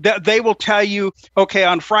they will tell you, okay,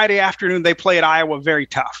 on Friday afternoon they play at Iowa, very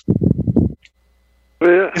tough.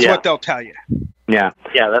 Is what they'll tell you. Yeah,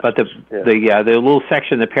 but the little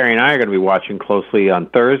section that Perry and I are going to be watching closely on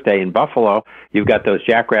Thursday in Buffalo, you've got those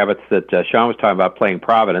Jackrabbits that Sean was talking about playing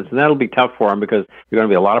Providence, and that'll be tough for them because there are going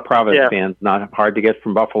to be a lot of Providence fans, not hard to get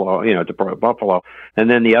from Buffalo, to Buffalo. And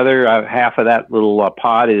then the other half of that little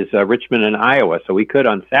pod is Richmond and Iowa. So we could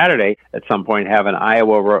on Saturday at some point have an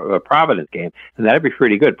Iowa-Providence game, and that'd be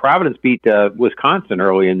pretty good. Providence beat Wisconsin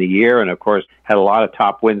early in the year, and of course had a lot of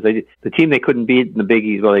top wins. The team they couldn't beat in the Big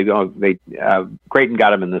East, Creighton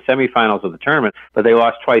got them in the semifinals of the tournament, but they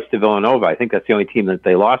lost twice to Villanova. I think that's the only team that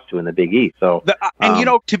they lost to in the Big East. So,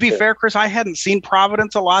 to be fair, Chris, I hadn't seen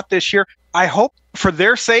Providence a lot this year. I hope for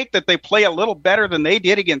their sake that they play a little better than they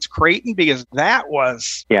did against Creighton, because that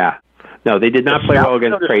was... Yeah. No, they did not play well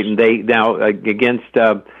against Creighton. Against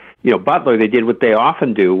Butler, they did what they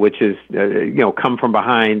often do, which is, come from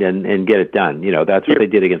behind and get it done. That's what they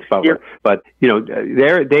did against Butler. But,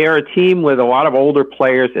 they are a team with a lot of older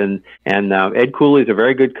players, and Ed Cooley's a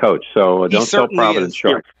very good coach, so don't sell Providence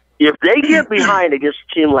short. If they get behind against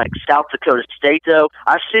a team like South Dakota State, though,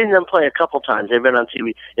 I've seen them play a couple times. They've been on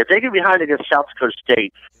TV. If they get behind against South Dakota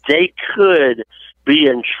State, they could be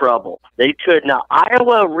in trouble. They could. Now,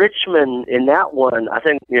 Iowa, Richmond, in that one, I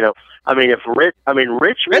think, Richmond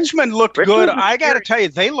looked good. I got to tell you,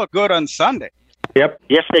 they looked good on Sunday. Yep.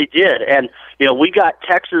 Yes, they did. And, we got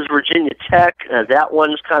Texas, Virginia Tech. That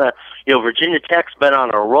one's kind of, Virginia Tech's been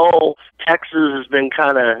on a roll. Texas has been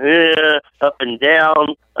kind of up and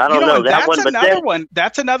down. I don't know that one.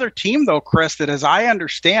 That's another team, though, Chris, that as I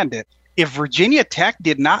understand it, if Virginia Tech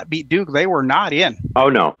did not beat Duke, they were not in. Oh,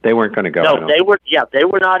 no, they weren't going to go. No, they were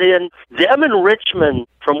not in. Them and Richmond,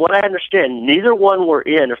 from what I understand, neither one were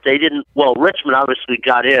in. If they didn't, Richmond obviously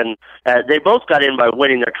got in. They both got in by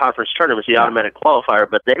winning their conference tournaments, the automatic qualifier,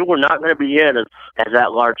 but they were not going to be in as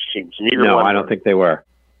that large teams. No, I don't think they were.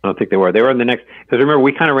 They were in the next, because remember,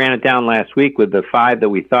 we kind of ran it down last week with the 5 that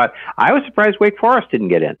we thought. I was surprised Wake Forest didn't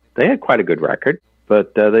get in. They had quite a good record.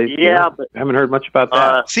 But haven't heard much about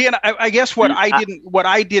that. See, and I guess what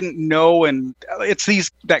I didn't know, and it's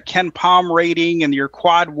that Ken Palm rating and your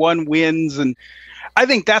quad one wins, and I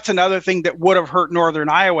think that's another thing that would have hurt Northern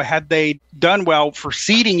Iowa had they done well for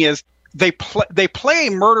seeding. Is they play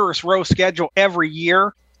a murderous row schedule every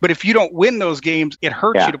year, but if you don't win those games, it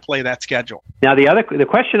hurts you to play that schedule. Now, the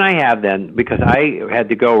question I have then, because I had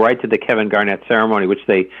to go right to the Kevin Garnett ceremony, which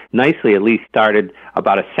they nicely at least started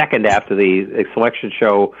about a second after the selection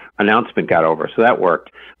show announcement got over, so that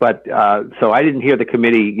worked. But so I didn't hear the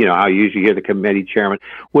committee, how you usually hear the committee chairman.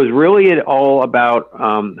 Was really it all about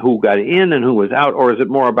who got in and who was out, or is it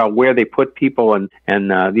more about where they put people and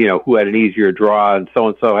who had an easier draw and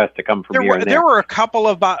so has to come from here and there? There were a couple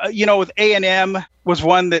of, with A&M was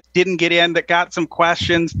one that didn't get in that got some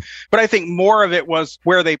questions, but I think more of it was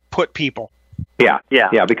where they put people. Yeah,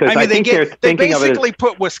 because I think they basically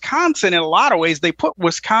put Wisconsin in a lot of ways. They put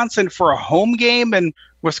Wisconsin for a home game, and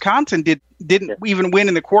Wisconsin didn't even win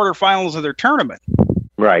in the quarterfinals of their tournament.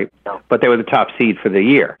 Right, but they were the top seed for the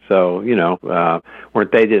year. So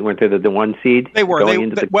weren't they the one seed? They were.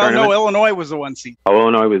 No, Illinois was the one seed. Oh,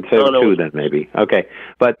 Illinois was 2 then, maybe. Okay,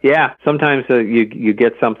 but sometimes you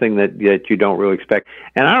get something that you don't really expect.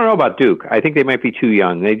 And I don't know about Duke. I think they might be too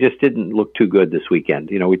young. They just didn't look too good this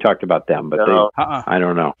weekend. We talked about them, but I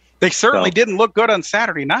don't know. They certainly didn't look good on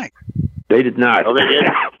Saturday night. They did not. No, they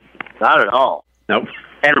didn't. Not at all. Nope.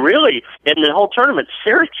 And really, in the whole tournament,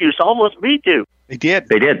 Syracuse almost beat Duke. They did.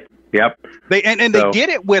 Yep. They did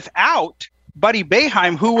it without Buddy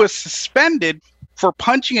Boeheim, who was suspended for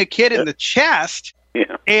punching a kid in the chest.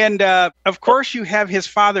 Yeah. And, of course, you have his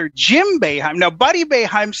father, Jim Boeheim. Now, Buddy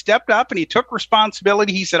Boeheim stepped up and he took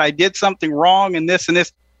responsibility. He said, I did something wrong and this and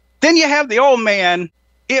this. Then you have the old man.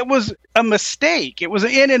 It was a mistake. It was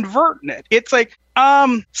inadvertent. It's like,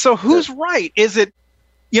 so who's right? Is it,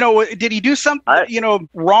 did he do something,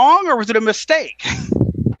 wrong, or was it a mistake?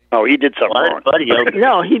 Oh, he did something wrong. Buddy,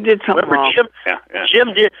 no, he did something wrong.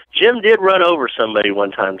 Jim did run over somebody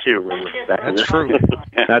one time too. Remember? That's true.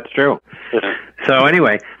 That's true. So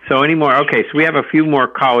anyway, any more? Okay, so we have a few more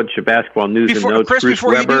college basketball news and notes. Chris, before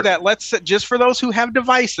Weber. You do that, let's just for those who have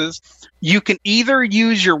devices, you can either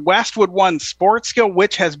use your Westwood One Sports Skill,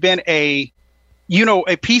 which has been a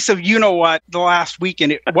a piece of what the last week,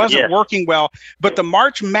 and it wasn't working well. But the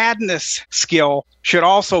March Madness skill should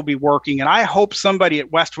also be working, and I hope somebody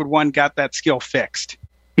at Westwood One got that skill fixed.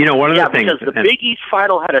 One of the things, because the Big East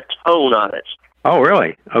final had a tone on it. Oh,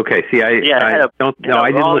 really? Okay. See, I didn't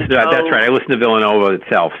listen to that. That's right. I listened to Villanova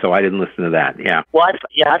itself, so I didn't listen to that. Yeah. Well,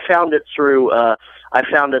 I found it through. I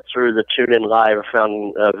found it through the TuneIn Live. I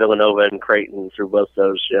found Villanova and Creighton through both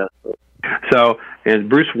those. Yeah. So, and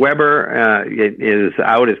Bruce Weber is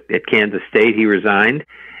out at Kansas State. He resigned,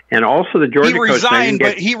 and also the Georgia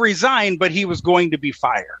coach. He resigned, but he was going to be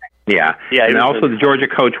fired. Yeah. And also the Georgia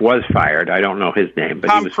coach was fired. I don't know his name, but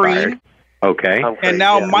he was fired. Okay. And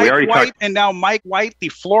now Mike White, the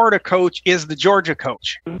Florida coach, is the Georgia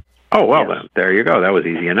coach. Oh, well, then, there you go. That was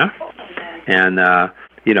easy enough. And, that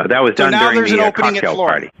was done during the cocktail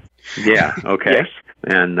party. Yeah, okay. Yes.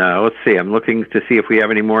 And let's see. I'm looking to see if we have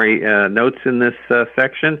any more notes in this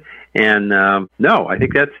section. And no, I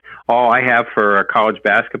think that's all I have for college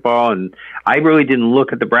basketball. And I really didn't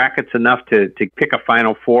look at the brackets enough to pick a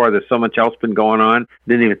Final Four. There's so much else been going on.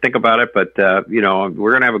 Didn't even think about it. But, we're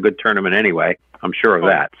going to have a good tournament anyway. I'm sure of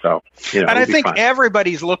that. So, and I think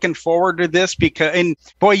everybody's looking forward to this because, and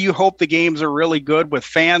boy, you hope the games are really good with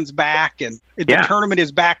fans back and the tournament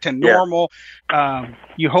is back to normal.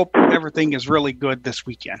 You hope everything is really good this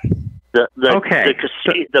weekend.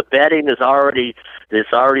 The betting is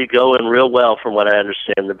already going real well from what I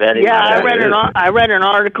understand. The betting. Yeah, I read an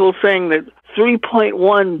article saying that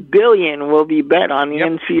 $3.1 billion will be bet on the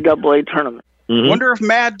NCAA tournament. Mm-hmm. Wonder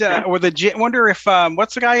if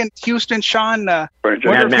what's the guy in Houston, Sean? Mattress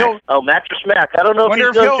Mac. I don't know if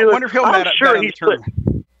he's going to do it.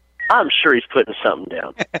 I'm sure he's putting something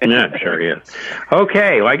down. Yeah, sure he is.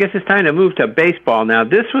 Okay, well, I guess it's time to move to baseball now.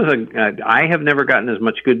 This was I have never gotten as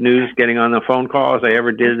much good news getting on the phone call as I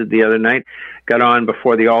ever did the other night. Got on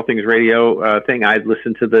before the All Things Radio thing. I'd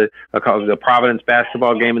listened to the Providence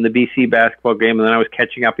basketball game and the BC basketball game, and then I was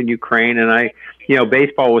catching up in Ukraine, and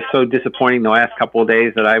baseball was so disappointing the last couple of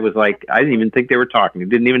days that I was like, I didn't even think they were talking. I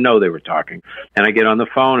didn't even know they were talking. And I get on the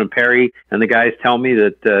phone, and Perry and the guys tell me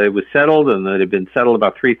that it was settled and that it had been settled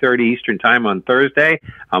about 3:30 Eastern time on Thursday.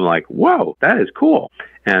 I'm like, whoa, that is cool.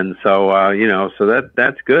 And so, so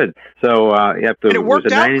that's good. So, it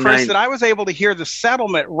worked out, Chris, that I was able to hear the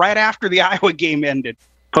settlement right after the Iowa game ended.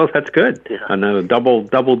 Oh, that's good. Yeah. Another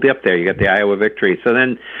double dip there. You got the Iowa victory. So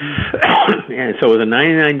then, so it was a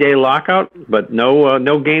 99-day lockout, but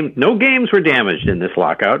no games were damaged in this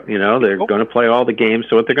lockout. They're going to play all the games.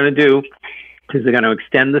 So what they're going to do is they're going to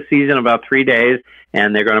extend the season about 3 days,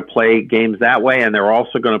 and they're going to play games that way, and they're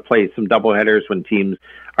also going to play some doubleheaders when teams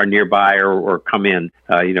are nearby or come in,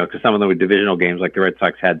 because some of them were divisional games, like the Red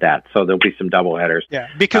Sox had that. So there'll be some doubleheaders. Yeah,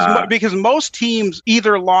 because most teams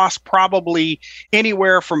either lost probably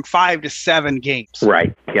anywhere from 5 to 7 games.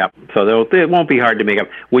 Right. Yep. So it won't be hard to make up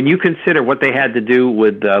when you consider what they had to do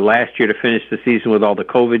with last year to finish the season with all the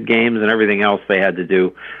COVID games and everything else they had to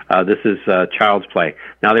do. This is child's play.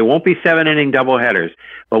 Now there won't be 7-inning doubleheaders.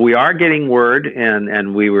 But we are getting word,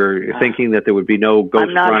 and we were thinking that there would be no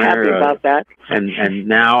Ghost Runner. I'm not happy about that. And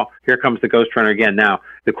now here comes the Ghost Runner again. Now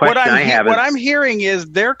the question what I'm hearing is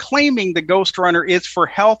they're claiming the Ghost Runner is for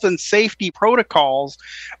health and safety protocols,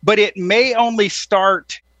 but it may only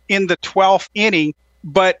start in the 12th inning.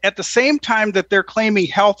 But at the same time that they're claiming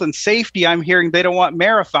health and safety, I'm hearing they don't want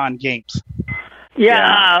marathon games.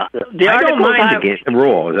 Yeah, I don't mind the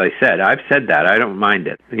rule, as I said. I've said that. I don't mind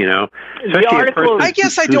it, Especially I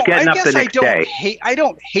guess I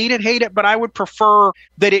don't hate it, but I would prefer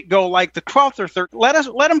that it go like the 12th or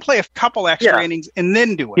 13th. Let them play a couple extra innings and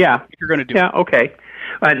then do it. Yeah. If you're going to do it. Yeah, okay.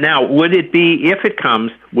 Now, would it be, if it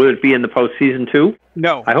comes, would it be in the postseason too?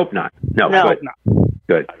 No. I hope not. No.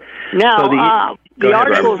 Good. Now,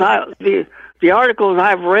 the articles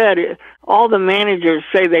I've read, all the managers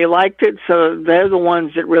say they liked it, so they're the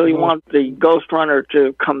ones that really want the Ghost Runner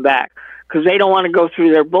to come back because they don't want to go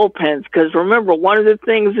through their bullpens. Because remember, one of the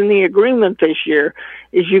things in the agreement this year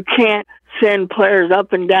is you can't send players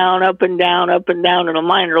up and down in the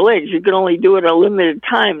minor leagues. You can only do it a limited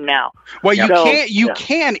time now. Well, you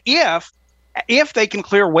can if they can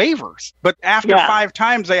clear waivers, but after 5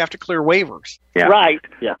 times they have to clear waivers. Yeah. Right.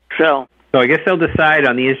 Yeah. So I guess they'll decide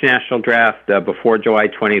on the international draft before July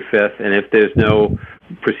 25th, and if there's no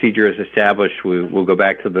procedure is established, we'll go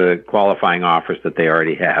back to the qualifying offers that they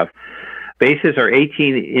already have. bases are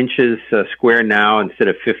 18 inches square now instead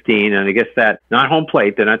of 15, and I guess that not home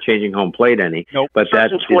plate. They're not changing home plate any. Nope. But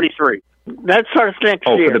that's 23. That starts next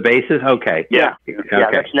year. Oh, for the bases? Okay. Yeah. Okay.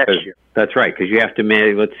 That's next year. That's right, because you have to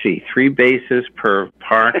manage, let's see, 3 bases per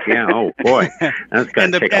park. Yeah, oh boy, that's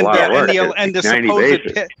going to take a lot of work.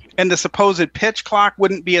 And the supposed pitch clock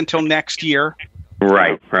wouldn't be until next year.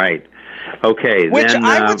 Right. Okay. Which then,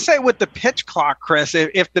 I would say with the pitch clock, Chris,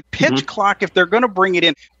 if the pitch clock, if they're going to bring it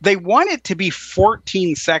in, they want it to be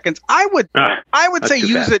 14 seconds. I would say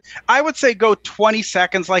use it. I would say go 20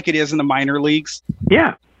 seconds like it is in the minor leagues.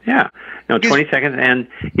 Yeah. No, 20 seconds. And,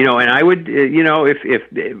 and I would,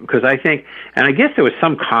 because I think, and I guess there was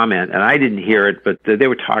some comment, and I didn't hear it, but they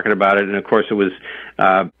were talking about it. And of course it was,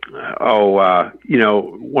 one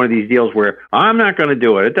of these deals where I'm not going to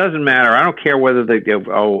do it. It doesn't matter. I don't care whether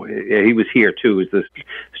he was here too. It was this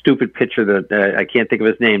stupid pitcher that I can't think of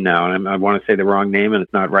his name now. And I want to say the wrong name and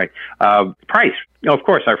it's not right. Price. Of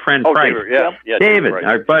course, our friend Price. David,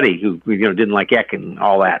 our buddy who didn't like Eck and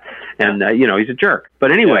all that, and he's a jerk.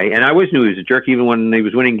 But anyway, and I always knew he was a jerk, even when he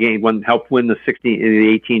was winning helped win the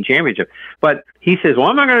 18 championship. But he says, "Well,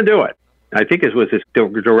 I'm not going to do it." I think this was his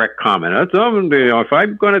direct comment. If I'm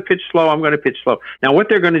going to pitch slow, I'm going to pitch slow. Now, what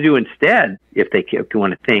they're going to do instead, if they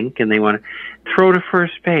want to think and they want to throw to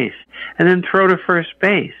first base, and then throw to first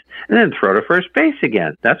base, and then throw to first base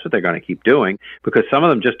again. That's what they're going to keep doing, because some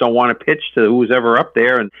of them just don't want to pitch to who's ever up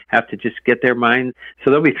there and have to just get their mind.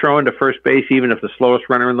 So they'll be throwing to first base even if the slowest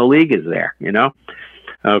runner in the league is there,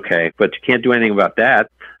 Okay, but you can't do anything about that.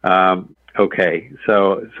 Okay,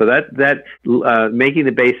 so that making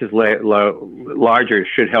the bases larger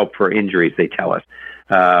should help for injuries, they tell us.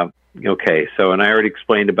 Okay, so, and I already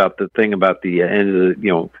explained about the thing about the end of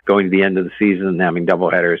the, going to the end of the season and having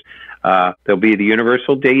doubleheaders. There'll be the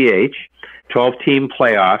universal DH, 12-team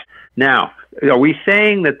playoffs. Now, are we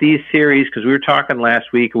saying that these series, because we were talking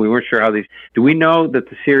last week and we weren't sure how these, do we know that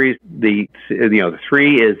the series, the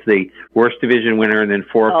 3 is the worst division winner, and then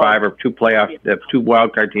 4 or 5 are 2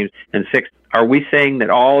 wildcard teams, and 6? Are we saying that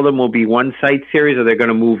all of them will be one site series, or they're going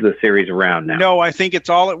to move the series around now? No, I think it's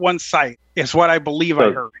all at one site. It's what I believe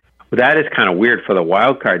I heard. That is kind of weird for the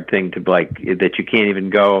wild card thing to that you can't even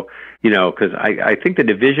go, because I think the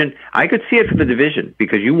division, I could see it for the division,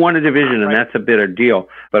 because you won a division and that's a bitter deal.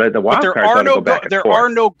 But the wild card doesn't go back and forth. There are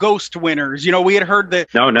no ghost winners. We had heard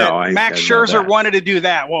that, that Max Scherzer wanted to do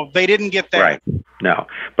that. Well, they didn't get that. Right. No.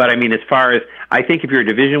 But I mean, as far as, I think if you're a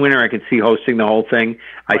division winner, I can see hosting the whole thing.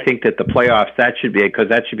 I think that the playoffs, that should be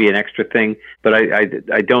an extra thing. But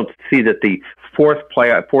I don't see that the fourth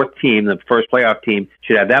team, the first playoff team,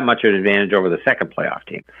 should have that much of an advantage over the second playoff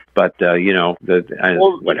team. But if they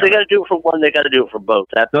got to do it for one, they got to do it for both.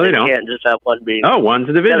 No, they don't. Can't just have one being. No, one's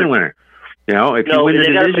a division winner. If you win the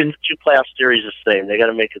division, got to make the 2 playoff series the same. They got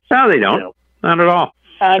to make it. No, they don't. Not at all.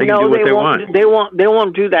 They can do what they want. They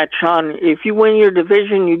won't do that, Sean. If you win your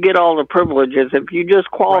division, you get all the privileges. If you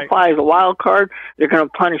just qualify as a wild card, they're going to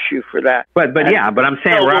punish you for that. But I'm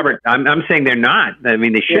saying, Robert, I'm saying they're not. I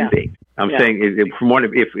mean, they should be. I'm saying if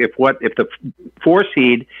the 4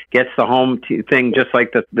 seed gets the home thing, just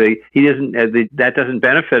like that doesn't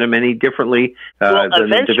benefit him any differently than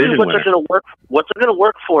the division winner. What they're going to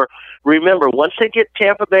work for. Remember, once they get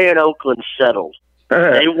Tampa Bay and Oakland settled,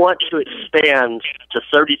 they want to expand to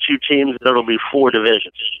 32 teams, and it'll be 4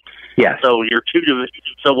 divisions. Yes. So your 2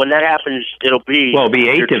 divisions. So when that happens, it'll be 8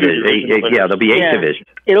 divisions. There'll be 8 divisions.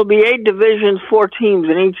 It'll be 8 divisions, 4 teams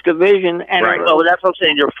in each division, and well, that's what I'm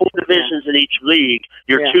saying. Your 4 divisions in each league.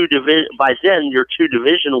 By then, your 2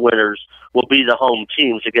 division winners will be the home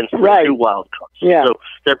teams against the 2 wild cards. Yeah. So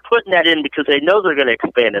they're putting that in because they know they're going to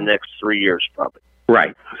expand in the next 3 years, probably.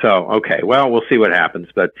 Right. So, okay. Well, we'll see what happens,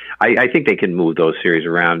 but I think they can move those series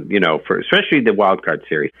around, for especially the wild card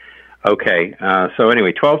series. Okay. So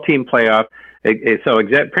anyway, 12-team playoff.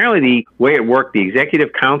 Apparently the way it worked, the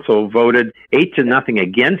executive council voted 8-0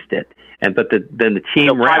 against it. But then the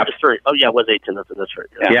team reps. 5-3. Oh yeah, it was 8-0. That's right.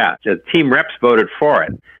 Yeah, the team reps voted for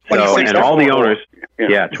it. So and all the owners,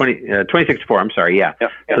 26-4. I'm sorry. Yeah.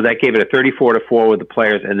 So that gave it a 34-4 with the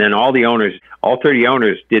players, and then all 30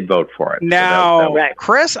 owners did vote for it. Now,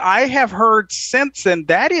 Chris, I have heard since then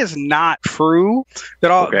that is not true.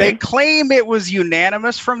 They claim it was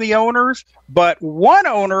unanimous from the owners, but one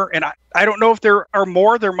owner, and I don't know if there are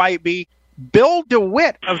more. There might be. Bill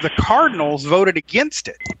DeWitt of the Cardinals voted against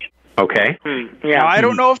it. Okay. Yeah. I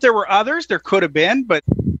don't know if there were others. There could have been, but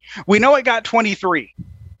we know it got 23.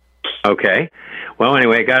 Okay. Well,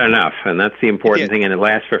 anyway, I got enough, and that's the important thing, and it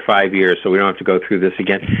lasts for 5 years, so we don't have to go through this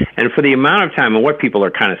again. And for the amount of time, and what people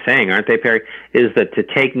are kind of saying, aren't they, Perry, is that to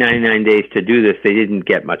take 99 days to do this, they didn't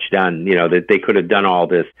get much done. That they could have done all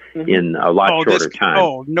this in a lot shorter time.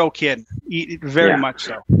 Oh, no kidding. Very much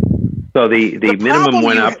so. So the minimum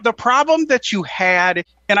went up. The problem that you had,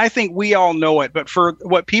 and I think we all know it, but for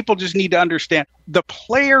what people just need to understand, the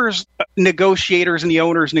players, negotiators, and the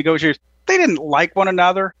owners, negotiators, they didn't like one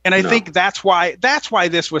another, and I think that's why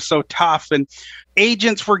this was so tough. And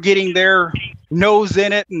agents were getting their nose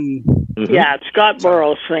in it, and yeah, Scott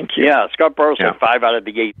Burrows, thank you. Yeah, Scott Burrows had 5 out of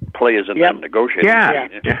the 8 players in them negotiating.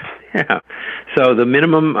 Yeah. So the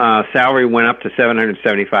minimum salary went up to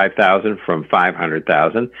 $775,000 from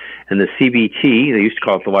 $500,000, and the CBT, they used to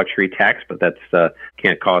call it the luxury tax, but that's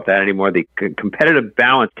can't call it that anymore. The competitive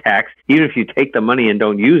balance tax, even if you take the money and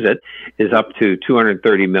don't use it, is up to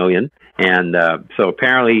 $230 million. And so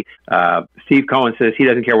apparently, Steve Cohen says he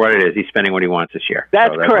doesn't care what it is; he's spending what he wants this year.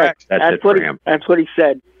 That's correct. That's it for him. That's what he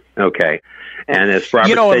said. Okay. And as Robert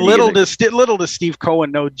said, little does Steve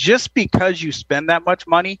Cohen know, just because you spend that much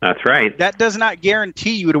money, that's right, that does not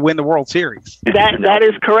guarantee you to win the World Series. That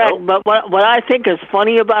is correct. But what I think is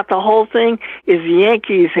funny about the whole thing is the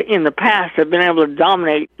Yankees in the past have been able to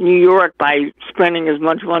dominate New York by spending as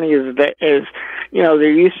much money as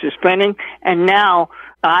they're used to spending, and now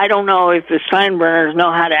I don't know if the Steinbrenners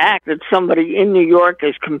know how to act, that somebody in New York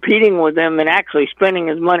is competing with them and actually spending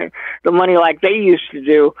the money like they used to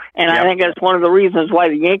do. And I think that's one of the reasons why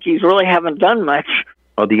the Yankees really haven't done much.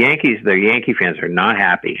 Well, the Yankee fans are not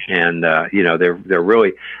happy, and they're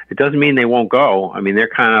really. It doesn't mean they won't go. I mean, they're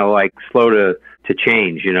kind of like slow to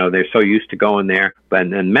change. They're so used to going there.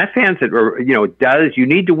 And Met fans, you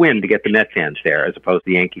need to win to get the Met fans there, as opposed to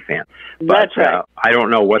the Yankee fans. But that's right. I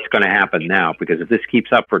don't know what's going to happen now, because if this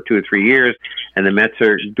keeps up for 2 or 3 years and the Mets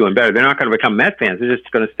are doing better, they're not going to become Met fans. They're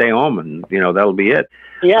just going to stay home, and that'll be it.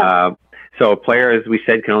 Yeah. So a player, as we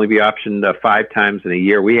said, can only be optioned 5 times in a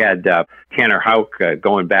year. We had Tanner Houck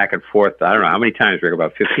going back and forth. I don't know how many times, Rick,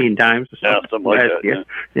 about 15 times? Something like that.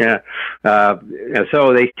 Yeah.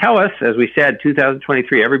 So they tell us, as we said,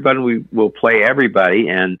 2023, everybody will play everybody,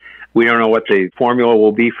 and we don't know what the formula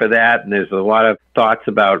will be for that. And there's a lot of thoughts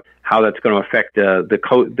about how that's going to affect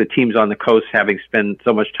the teams on the coast having spent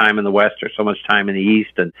so much time in the West or so much time in the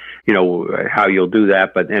East, and how you'll do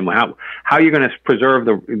that, and how you're going to preserve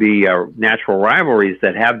the natural rivalries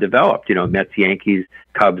that have developed. Mets, Yankees,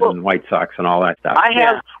 Cubs, and White Sox, and all that stuff.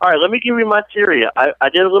 All right, let me give you my theory. I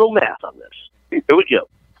did a little math on this. Here we go.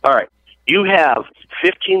 All right, you have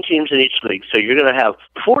 15 teams in each league, so you're going to have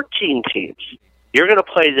 14 teams. You're going to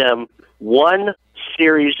play them one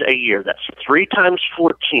series a year. That's 3 times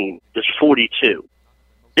 14 is 42.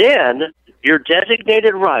 Then your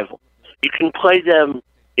designated rival, you can play them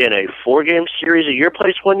in a 4-game series at your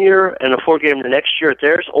place one year and a 4-game the next year at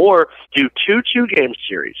theirs, or do 2 2-game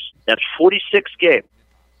series. That's 46 games.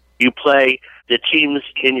 You play the teams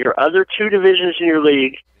in your other 2 divisions in your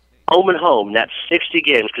league, home and home. That's 60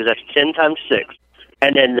 games, because that's 10 times 6.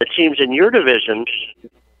 And then the teams in your division,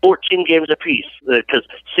 14 games apiece, because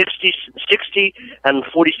 60 and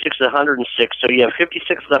 46 is 106, so you have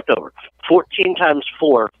 56 left over. 14 times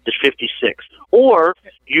 4 is 56. Or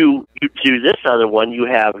you do this other one. You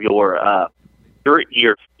have you do a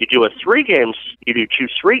 3-game, you do 2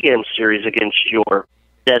 3-game series against your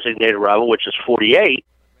designated rival, which is 48.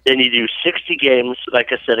 Then you do 60 games,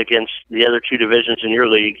 like I said, against the other 2 divisions in your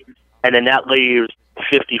league, and then that leaves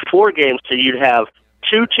 54 games. So you'd have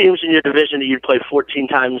 2 teams in your division that you'd play 14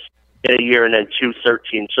 times in a year, and then 2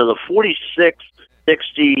 13. So the 46,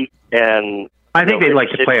 60, and I think they'd like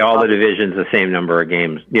to play all the divisions the same number of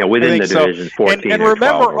games. Within the division, 14. And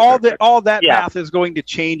remember, all that math is going to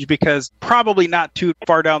change, because probably not too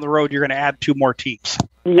far down the road you're going to add 2 more teams.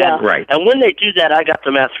 Yeah, right. And when they do that, I got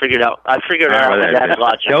the math figured out. I figured out that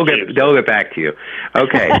logic. They'll get back to you.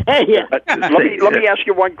 Okay. Let me ask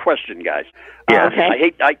you one question, guys. Yeah.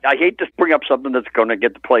 Okay. I hate to bring up something that's going to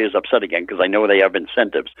get the players upset again, because I know they have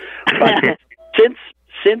incentives. But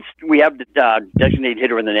since we have the designated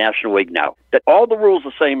hitter in the National League now, that all the rules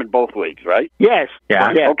are the same in both leagues, right? Yes.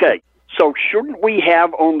 Yeah. Yes. Okay. So shouldn't we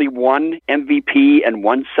have only one MVP and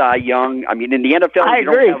one Cy Young? I mean, in the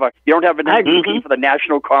NFL, you don't have an MVP for the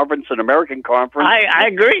National Conference and American Conference. I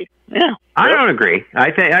agree. Yeah. I don't agree.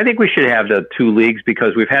 I think we should have the 2 leagues,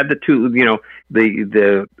 because we've had the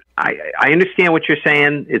 2. I understand what you're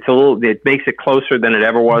saying. It makes it closer than it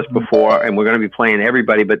ever was before, and we're going to be playing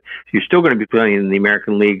everybody, but you're still going to be playing in the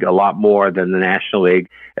American League a lot more than the National League.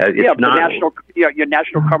 Your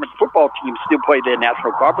National Conference football teams still play their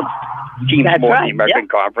National Conference teams more than the American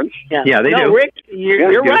Conference. Yeah, they do. Rick,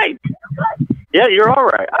 you're right. Yeah, Yeah, you're all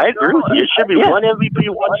right. I agree with you. It should be one MVP,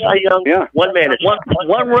 one Cy Young, one manager.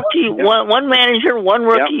 One rookie, one manager, one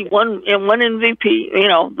rookie, one MVP, you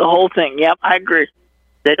know, the whole thing. Yep, I agree.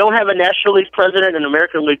 They don't have a National League president and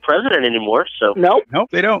American League president anymore, so. Nope,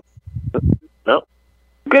 they don't. Nope.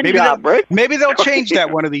 Good job, Rick. Maybe they'll change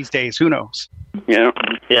that one of these days. Who knows? Yeah.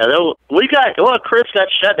 Chris got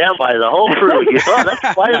shut down by the whole crew.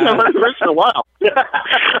 Why isn't there one Chris in a while?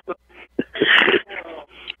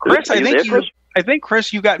 Chris, I think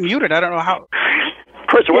Chris, you got muted. I don't know how.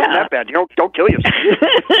 Chris, it wasn't that bad. Don't kill yourself.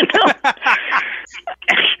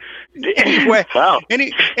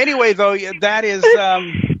 Anyway, though, that is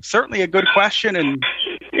certainly a good question, and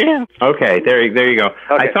Okay, there you go. Okay.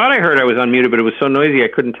 I thought I heard I was unmuted, but it was so noisy I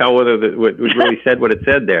couldn't tell whether what really said what it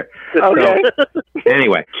said there. Okay. So,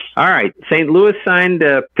 anyway, all right. St. Louis signed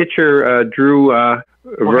pitcher Drew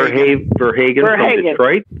Verhagen from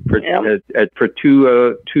Detroit for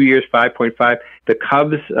 2 years, 5.5. The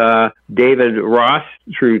Cubs, David Ross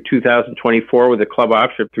through 2024 with a club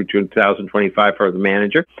option through 2025 for the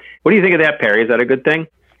manager. What do you think of that, Perry? Is that a good thing?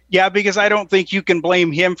 Yeah, because I don't think you can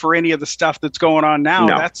blame him for any of the stuff that's going on now.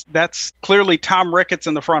 No. That's clearly Tom Ricketts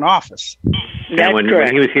in the front office. And when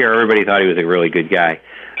he was here, everybody thought he was a really good guy.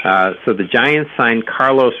 So the Giants signed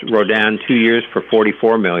Carlos Rodon 2 years for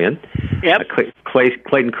 $44 million. Yep.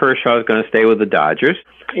 Clayton Kershaw is going to stay with the Dodgers.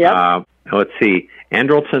 Yep. Let's see.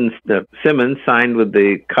 Andrelton Simmons signed with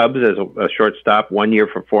the Cubs as a shortstop 1 year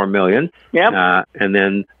for $4 million. Yep. And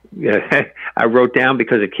then I wrote down,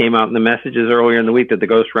 because it came out in the messages earlier in the week, that the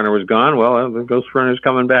Ghost Runner was gone. Well, the Ghost Runner's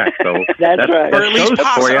coming back. So that's right. Or at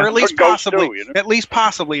least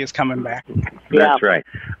possibly is coming back. That's right.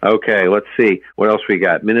 Okay, let's see. What else we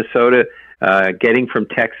got? Minnesota getting from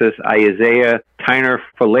Texas Isaiah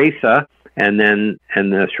Tyner-Falesa, and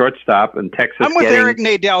the shortstop in Texas. I'm with Eric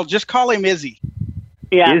Nadel. Just call him Izzy.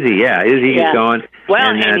 Yeah. Izzy is going. Well,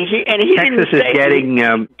 and he Texas is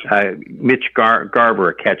getting Mitch Garber,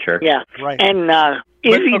 a catcher. Yeah, right. And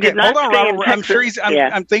Izzy did not hold on, stay in Robert. Texas.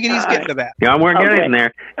 I'm thinking he's getting to that. Yeah, we're getting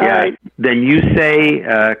there. All yeah. right. Then you say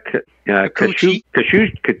Kikuchi,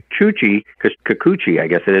 I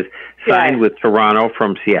guess it is, signed with Toronto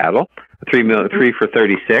from Seattle. $3 for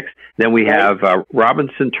 36. Then we have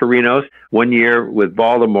Robinson Torinos, 1 year with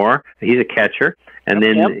Baltimore. He's a catcher. And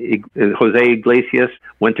then Jose Iglesias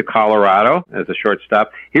went to Colorado as a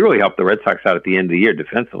shortstop. He really helped the Red Sox out at the end of the year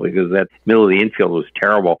defensively, because that middle of the infield was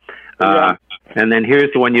terrible. And then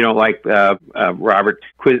here's the one you don't like, Robert.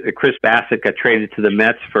 Chris Bassett got traded to the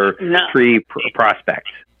Mets for 3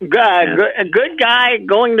 prospects. A good guy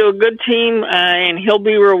going to a good team, and he'll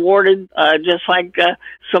be rewarded just like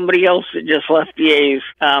somebody else that just left the A's.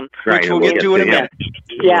 Right, which we'll get to in a minute.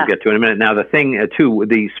 We'll get to in a minute. Now, the thing, too,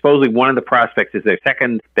 supposedly one of the prospects is their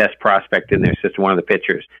second best prospect in their system, one of the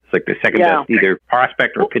pitchers. It's like their second best, either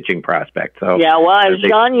prospect or pitching prospect. So as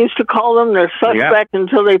John used to call them, they're suspect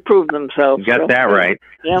until they prove themselves. You got that right.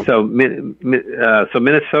 Yeah. So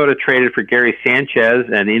Minnesota traded for Gary Sanchez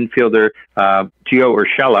and infielder Gio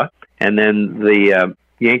Urshela, and then the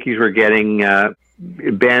Yankees were getting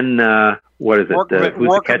Ben. What is it? Who's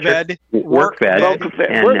the catcher? Workved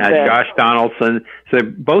and Josh Donaldson. So they're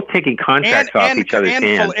both taking contracts off each other's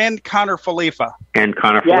hands. And Connor Falefa.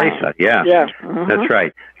 That's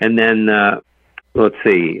right. And then let's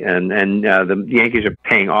see, and the Yankees are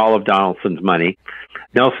paying all of Donaldson's money.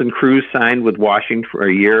 Nelson Cruz signed with Washington for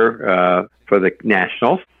a year for the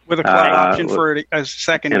Nationals. With a club option for a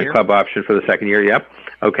second year. And a club option for the second year, yep.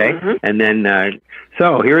 Okay. And then,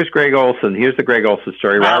 so here's Greg Olson. Here's the Greg Olson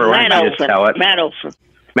story. Robert, why don't you just tell it? Matt Olson.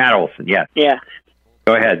 Matt Olson, yes. Yeah.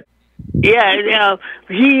 Go ahead. Yeah,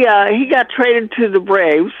 he got traded to the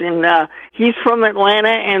Braves, and he's from Atlanta,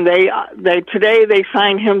 and they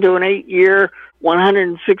signed him to an 8-year,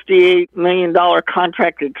 $168 million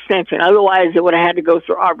contract extension. Otherwise, it would have had to go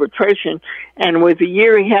through arbitration. And with the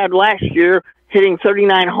year he had last year, hitting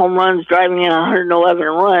 39 home runs, driving in 111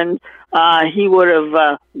 runs, he would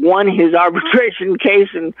have won his arbitration case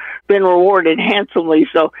and been rewarded handsomely.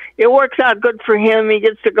 So it works out good for him. He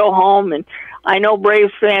gets to go home, and I know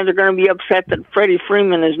Braves fans are going to be upset that Freddie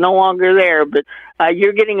Freeman is no longer there, but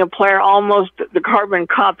you're getting a player almost the carbon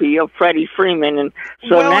copy of Freddie Freeman, and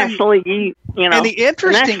so nationally, And the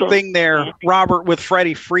interesting thing there, Robert, with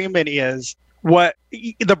Freddie Freeman is what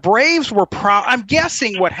the Braves were. I'm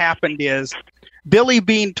guessing what happened is Billy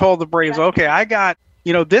Beane told the Braves, "Okay, I got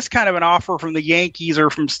this kind of an offer from the Yankees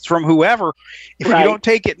or from whoever. If you don't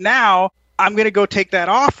take it now, I'm going to go take that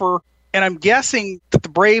offer." And I'm guessing that the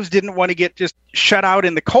Braves didn't want to get just shut out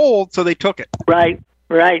in the cold, so they took it. Right.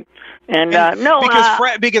 And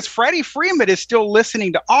because Freddie Freeman is still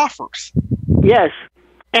listening to offers. Yes.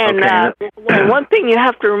 And one thing you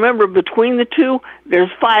have to remember between the two, there's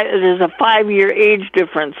a 5-year age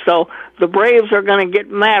difference. So the Braves are going to get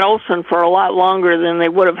Matt Olson for a lot longer than they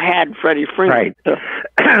would have had Freddie Freeman. Right,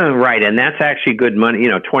 right, and that's actually good money.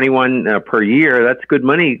 21 per year. That's good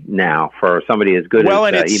money now for somebody as good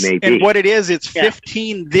as he may be. And what it is, it's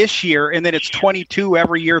 15 this year, and then it's 22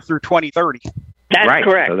 every year through 2030. That's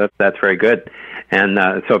correct. So that's very good. And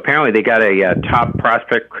so apparently they got a top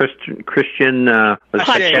prospect, Christian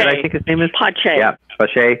Pache, I think his name is. Pache. Yeah,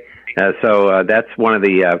 Pache. So that's one of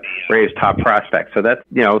the Braves' top prospects. So that's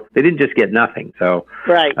they didn't just get nothing. So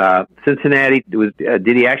right. Cincinnati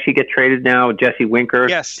did he actually get traded now? Jesse Winker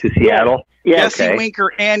to Seattle. Yes. Jesse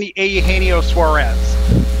Winker and Eugenio Suarez.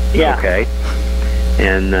 Yeah. Okay.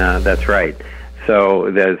 And that's right.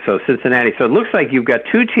 So Cincinnati. So it looks like you've got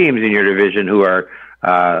two teams in your division who are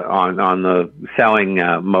on the selling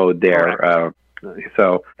mode there.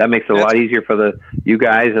 So that makes it a lot easier for you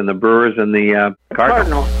guys and the Brewers and the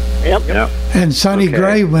Cardinals. Yep. And Sonny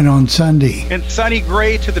Gray went on Sunday. And Sonny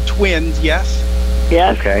Gray to the Twins, yes.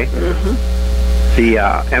 Yes. Okay. Mm-hmm. The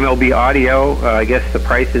MLB Audio, I guess the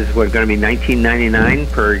price is going to be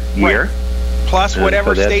 $19.99 per year. Right. Plus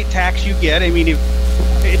whatever state tax you get. I mean,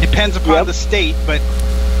 it depends upon the state, but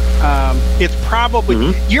it's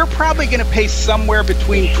probably you're probably going to pay somewhere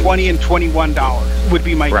between $20 and $21 would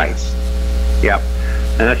be my guess. Yep,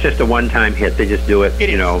 and that's just a one-time hit. They just do it,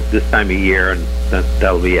 this time of year, and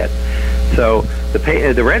that'll be it. So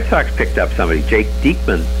the Red Sox picked up somebody, Jake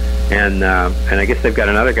Diekman, and I guess they've got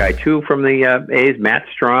another guy too from the A's, Matt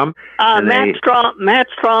Strom. Matt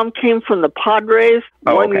Strom came from the Padres.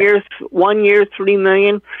 1 year, $3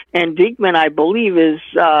 million, and Diekman, I believe, is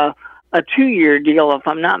a 2-year deal, if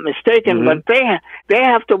I'm not mistaken. Mm-hmm. But they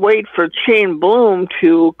have to wait for Shane Bloom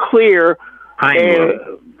to clear. Chaim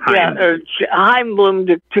Bloom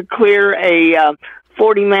to clear a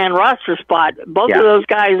 40-man roster spot. Both of those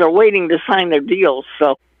guys are waiting to sign their deals.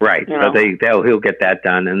 So right, so he'll get that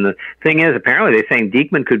done. And the thing is, apparently they're saying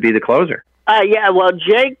Diekman could be the closer. Well,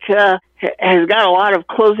 Jake has got a lot of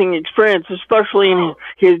closing experience, especially in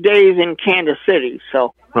his days in Kansas City.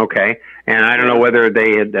 So okay. And I don't know whether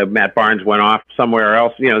they had Matt Barnes went off somewhere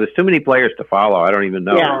else. There's too many players to follow. I don't even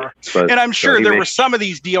know. Yeah. And I'm sure there were some of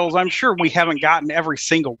these deals. I'm sure we haven't gotten every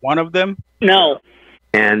single one of them. No.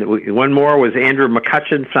 And one more was Andrew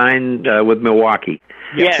McCutchen signed with Milwaukee.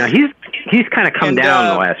 Yes. Now he's kind of come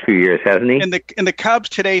down the last few years, hasn't he? And the Cubs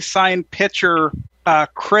today signed pitcher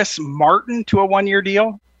Chris Martin to a 1-year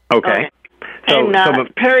deal. Okay.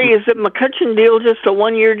 Perry, is the McCutchen deal just a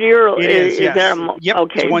 1-year deal? It is. Yes.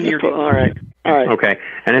 Okay. It's 1-year deal. All right. Okay.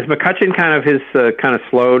 And is McCutchen kind of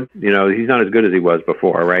slowed? He's not as good as he was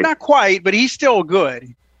before, right? Not quite, but he's still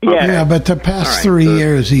good. Yeah, but the past 3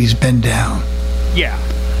 years he's been down. Yeah.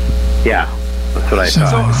 Yeah. That's what I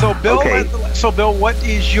thought. So Bill, what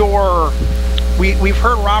is your? We've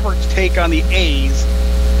heard Robert's take on the A's.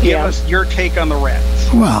 Give us your take on the Reds.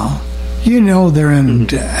 Well, they're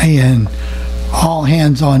in all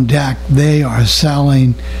hands on deck. They are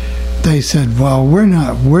selling. They said, well,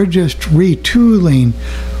 we're just retooling.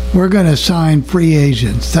 We're going to sign free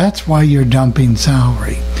agents. That's why you're dumping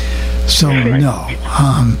salary. So no,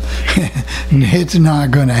 it's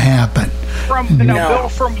not going to happen. Bill,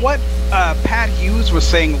 from what Pat Hughes was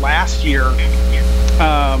saying last year,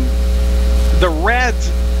 the Reds,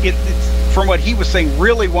 from what he was saying,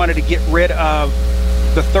 really wanted to get rid of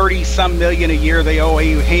the $30-some million a year they owe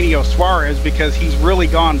Eugenio Suarez because he's really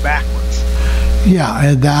gone backwards.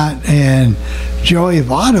 Yeah, and Joey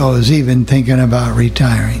Votto is even thinking about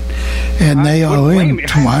retiring, and they owe him.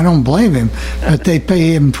 I don't blame him, but they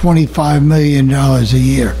pay him $25 million a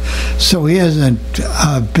year, so he hasn't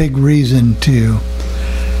a big reason to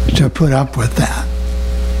put up with that.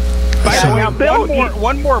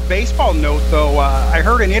 One more baseball note, though. I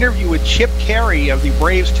heard an interview with Chip Carey of the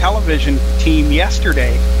Braves television team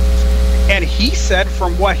yesterday, and he said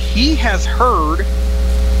from what he has heard,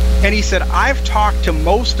 and he said, I've talked to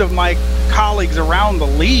most of my colleagues around the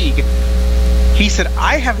league. He said,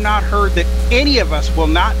 I have not heard that any of us will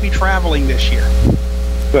not be traveling this year.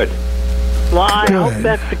 Good. Well, I hope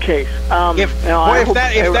that's the case. If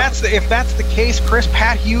that's the case,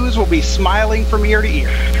 Pat Hughes will be smiling from ear to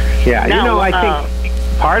ear. Yeah, I think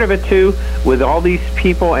part of it too, with all these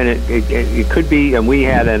people, and it could be, and we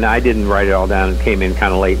had, and I didn't write it all down. It came in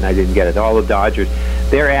kind of late, and I didn't get it. All the Dodgers,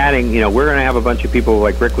 they're adding. We're going to have a bunch of people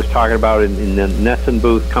like Rick was talking about in the Nesson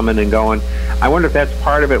booth coming and going. I wonder if that's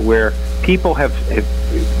part of it, where people have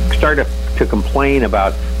started to complain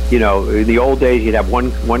about. The old days, you'd have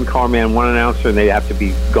one car man, one announcer, and they'd have to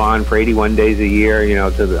be gone for 81 days a year,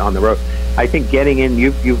 on the road. I think getting in,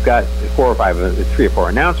 you've got 3 or 4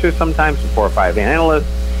 announcers sometimes, 4 or 5 analysts,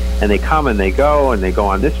 and they come and they go on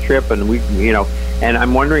this trip, and and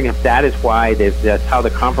I'm wondering if that is why that's how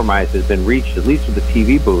the compromise has been reached, at least with the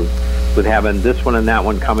TV booth, with having this one and that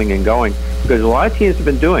one coming and going, because a lot of teams have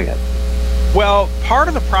been doing it. Well, part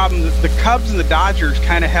of the problem, the Cubs and the Dodgers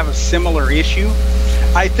kind of have a similar issue.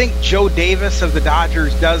 I think Joe Davis of the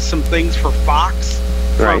Dodgers does some things for Fox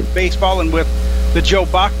for baseball, and with the Joe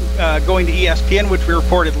Buck going to ESPN, which we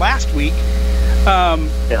reported last week,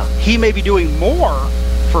 he may be doing more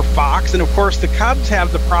for Fox. And of course, the Cubs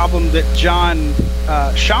have the problem that John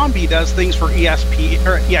Shambi does things for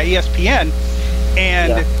ESPN.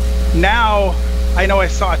 And now, I know I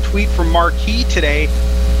saw a tweet from Marquee today.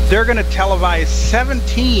 They're going to televise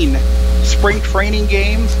 17 spring training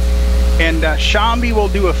games, and Shambi will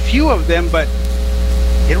do a few of them, but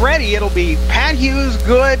get ready, it'll be Pat Hughes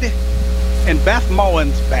good and Beth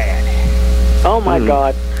Mullins bad. Oh my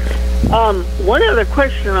God. One other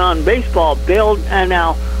question on baseball, Bill.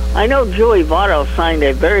 Now, I know Joey Votto signed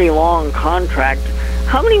a very long contract.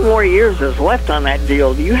 How many more years is left on that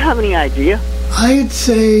deal? Do you have any idea? I'd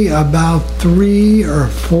say about 3 or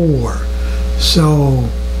 4. So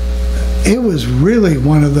it was really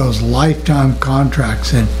one of those lifetime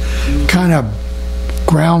contracts and kind of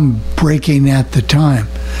groundbreaking at the time.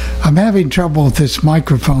 I'm having trouble with this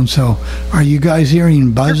microphone, so are you guys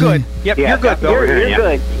hearing buzzing? You're good. Yep, you're good, Bill. You're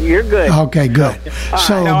good. You're good. Okay, good.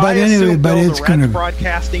 So, now, but I anyway, assume, but Bill, it's the going to...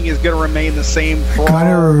 broadcasting is going to remain the same for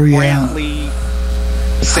Brantley,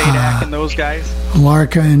 Sadak, and those guys?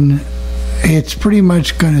 Larkin, it's pretty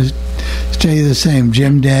much going to stay the same.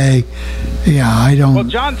 Jim Day, I don't... Well,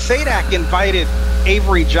 John Sadak invited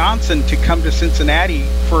Avery Johnson to come to Cincinnati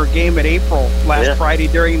for a game in April last Friday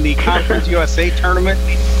during the Conference USA tournament,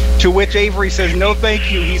 to which Avery says, no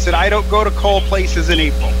thank you. He said, I don't go to cold places in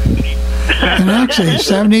April. And actually, it's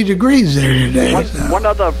 70 degrees there today. One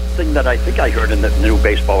other thing that I think I heard in the new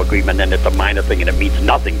baseball agreement, and it's a minor thing and it means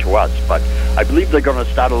nothing to us, but I believe they're going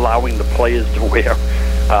to start allowing the players to wear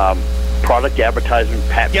product advertisement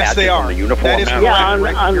patches on the uniform. That is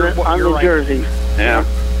on the jersey. Yeah.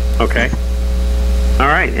 Okay. All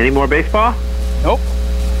right. Any more baseball? Nope.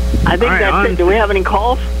 I think that's it. Do we have any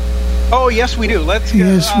calls? Oh, yes, we do. Let's go.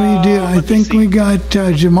 Yes, we do. I think we got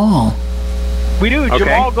Jamal. We do. Okay.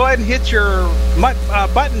 Jamal, go ahead and hit your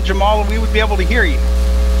button, Jamal, and we would be able to hear you.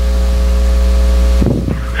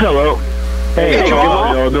 Hello. Hey, Jamal.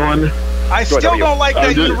 How y'all doing? I still don't like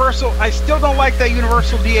that universal. I still don't like that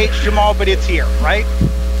universal DH, Jamal, but it's here, right?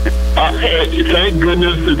 Thank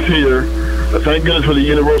goodness it's here. Thank goodness for the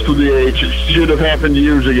universal DH. It should have happened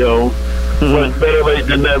years ago. But better late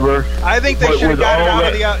than never. I think they should have gotten it out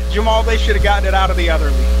of the Jamal. They should have gotten it out of the other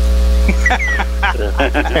league.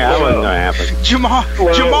 That wasn't going to happen. Jamal,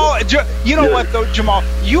 you know what though, Jamal?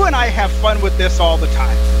 You and I have fun with this all the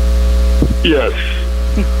time. Yes.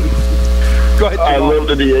 Go ahead, Jamal. I love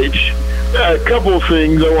the DH. A couple of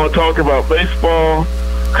things I want to talk about: baseball,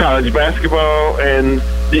 college basketball, and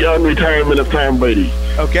the unretirement of Tom Brady.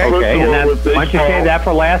 Okay. Okay. And why don't you say that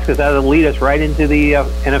for last? Because that'll lead us right into the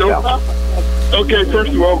NFL. Okay.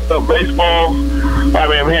 First of all, baseball.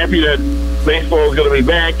 I'm happy that baseball is going to be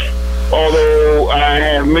back. Although I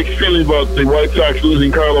have mixed feelings about the White Sox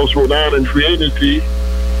losing Carlos Rodon in free agency.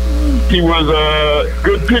 He was a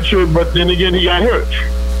good pitcher, but then again, he got hurt.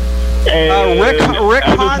 And Rick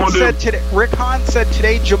Hahn said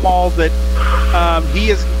today, Jamal, that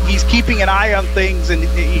he's keeping an eye on things, and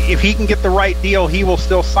if he can get the right deal, he will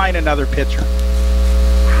still sign another pitcher.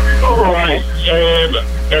 Right,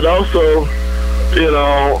 and also,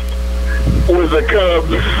 with the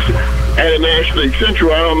Cubs at a National League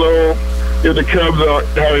Central, I don't know if the Cubs are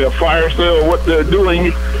having a fire sale or what they're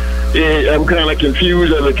doing. I'm kind of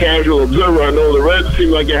confused as a casual observer. I know the Reds seem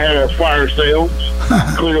like they had a fire sale,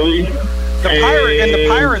 clearly. The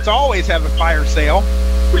Pirates always have a fire sale.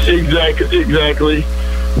 Exactly.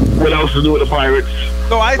 What else to do with the Pirates?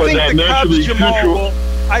 So I think the Cubs, Jamal,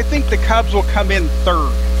 I think the Cubs will come in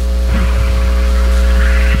third.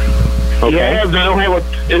 Okay. Yeah, they don't have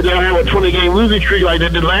a 20-game losing streak like they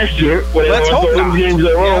did last year. Let's hope not.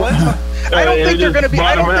 I don't think they're going to be.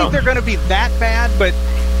 I don't think they're going to be that bad, but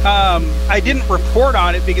I didn't report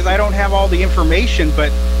on it because I don't have all the information.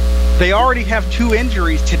 But they already have 2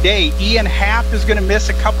 injuries today. Ian Happ is going to miss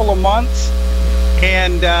a couple of months,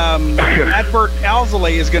 and Adbert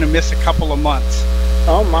Alzolay is going to miss a couple of months.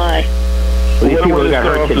 Oh my! These people got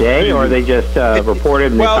hurt today, or they just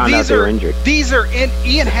reported and they found out they were injured?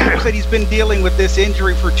 Ian Happ said he's been dealing with this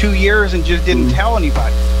injury for 2 years and just didn't tell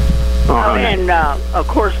anybody. And of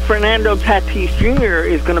course, Fernando Tatis Jr.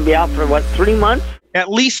 is going to be out for 3 months? At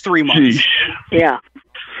least 3 months. Jeez. Yeah.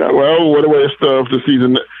 So. Well, what a way to start off the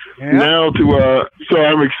season. Yeah. Now so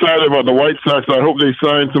I'm excited about the White Sox. I hope they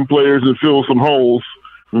sign some players and fill some holes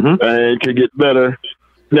and can get better.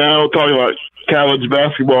 Now, talking about college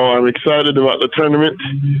basketball, I'm excited about the tournament.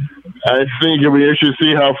 I think it'll be interesting to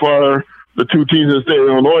see how far the two teams in the state of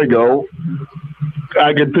Illinois go.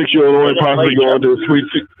 I can picture Illinois possibly going to a Sweet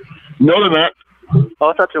 16. No, they're not. Oh,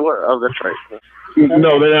 I thought they were. Oh, that's right.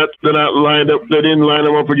 No, they're not lined up. They didn't line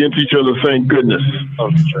them up against each other. Thank goodness. Oh,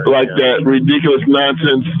 that's right. Like that ridiculous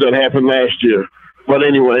nonsense that happened last year. But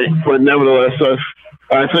anyway, nevertheless,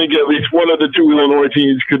 I think at least one of the two Illinois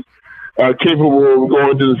teams are capable of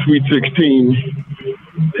going to the Sweet 16.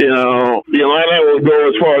 You know, the Illini will go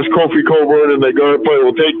as far as Kofi Coburn and the guard play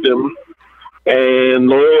will take them, and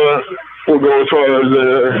Loyola will go as far as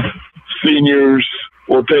the seniors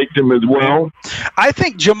will take them as well. I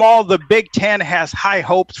think, Jamal, the Big Ten has high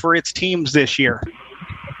hopes for its teams this year.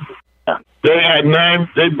 They had 9.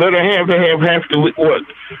 They better have half the league.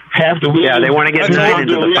 Yeah, they want to get 9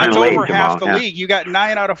 into the That's final over 8 half the tomorrow. league. You got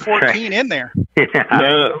 9 out of 14 in there.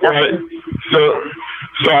 Right. So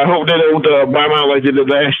I hope they don't bomb out like they did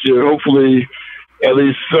last year. Hopefully, at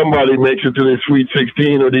least somebody makes it to the Sweet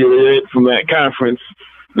 16 or the Elite 8 from that conference.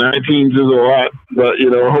 9 teams is a lot, but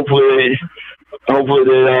hopefully they.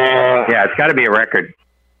 Yeah, it's got to be a record.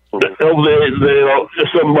 Hopefully,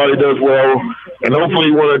 somebody does well, and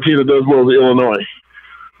hopefully one of the teams that does well is Illinois.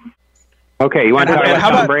 Okay, you want to talk about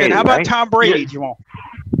Tom Brady? And how about right? Tom Brady, Jamal?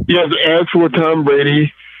 Yes, as for Tom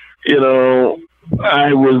Brady, I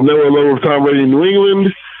was never in love with Tom Brady in New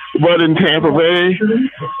England, but in Tampa Bay,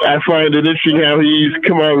 I find it interesting how he's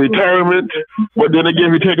come out of retirement. But then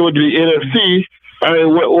again, if you take a look at the NFC, I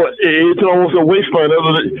mean, it's almost a waste line.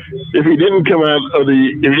 If he didn't come out of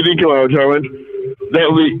retirement, that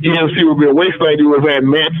the NFC would be a waste line. You would have had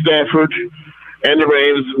Matt Stafford and the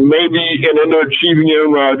Rams, maybe an underachieving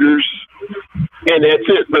Aaron Rodgers, and that's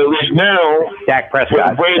it. But at least now, Dak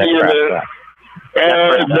Prescott. Dak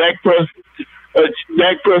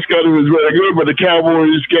Prescott was really good, but the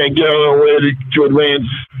Cowboys can't get on their way to advance,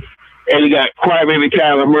 and you got crybaby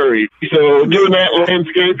Kyler Murray. So, given that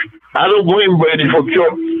landscape, I don't blame Brady for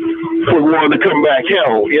wanting to come back.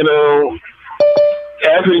 Hell,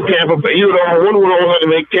 after Tampa, one would all have to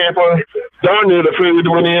make Tampa darn near the favorite to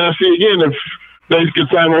win the NFC again if they could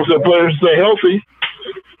sign most of the players to stay healthy.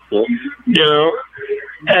 I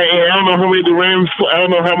don't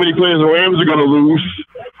know how many players the Rams are going to lose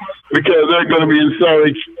because they're going to be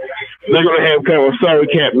they're going to have kind of a sorry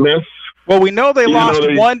cap mess. Well, we know they lost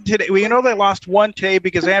one today. We know they lost one today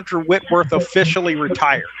because Andrew Whitworth officially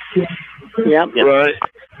retired. Yep. Right.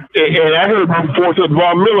 And I heard reports that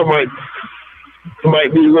Bob Miller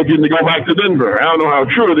might be looking to go back to Denver. I don't know how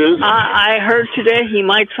true it is. I heard today he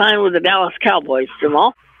might sign with the Dallas Cowboys,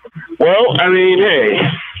 Jamal. Well, I mean, hey,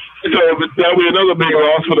 so that'll be another big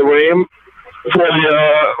loss for the Rams.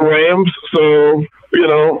 So,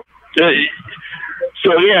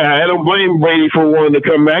 I don't blame Brady for wanting to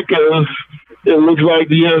come back because it looks like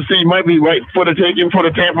the NFC might be right for the taking for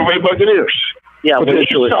the Tampa Bay Buccaneers. Yeah,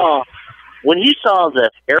 when he saw the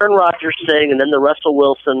Aaron Rodgers thing and then the Russell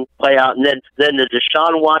Wilson play out and then the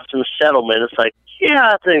Deshaun Watson settlement, it's like,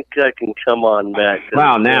 yeah, I think I can come on back.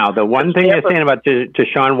 Wow, now, the one thing they're saying about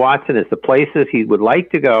Deshaun Watson is the places he would like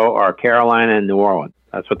to go are Carolina and New Orleans.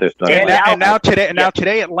 That's what they're saying. And now today,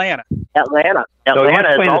 Atlanta. Atlanta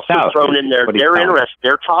is also thrown in there. They're interested.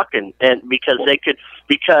 They're talking, and because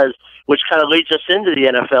which kind of leads us into the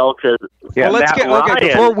NFL.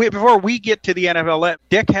 Before we get to the NFL,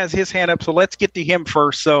 Dick has his hand up, so let's get to him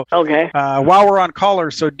first. So okay, while we're on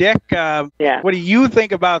callers, so Dick, what do you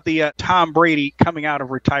think about the Tom Brady coming out of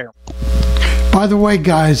retirement? By the way,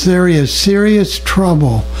 guys, there is serious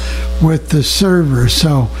trouble with the server,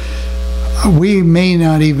 so we may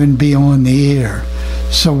not even be on the air.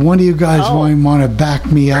 So one of you guys want to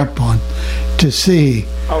back me up on to see.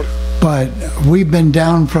 But we've been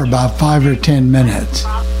down for about 5 or 10 minutes.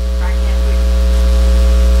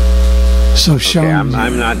 So Sean,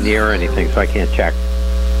 I'm not near anything, so I can't check.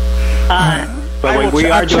 But we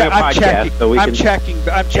are doing a podcast, so we can. I'm checking.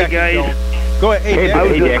 Hey guys. Go ahead. Hey,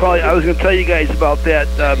 I was going to tell you guys about that.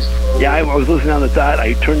 I was listening on the dot.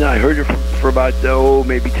 I turned on. I heard it for about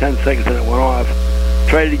maybe 10 seconds, and it went off.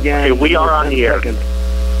 Tried it again. Okay, we are on the air.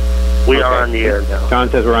 We are on the air now. John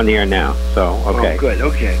says we're on the air now. So okay. Oh, good.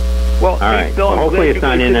 Okay. Well, all right. Bill, hopefully it's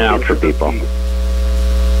not in and out for people.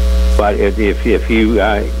 But if you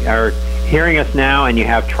are hearing us now and you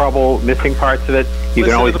have trouble missing parts of it, you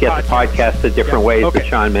can always get the podcast the different ways that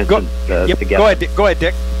Sean mentioned together. Go ahead,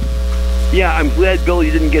 Dick. Yeah, I'm glad, Bill,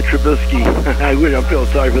 you didn't get Trubisky. I feel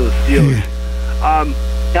sorry for the Steelers.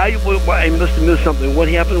 I must have missed something. What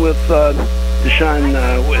happened with Deshaun?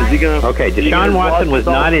 Is he going to? Okay, Deshaun Watson was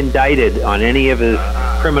not indicted on any of his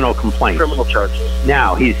criminal complaints. Criminal charges.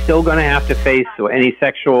 Now he's still going to have to face any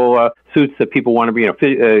sexual suits that people want to be,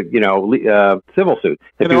 civil suits.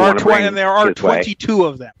 And there are 22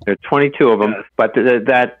 of them. There are 22 of them, but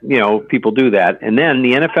that people do that, and then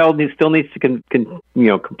the NFL still needs to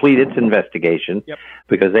complete its investigation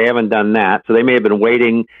because they haven't done that. So they may have been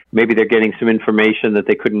waiting. Maybe they're getting some information that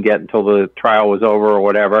they couldn't get until the trial was over or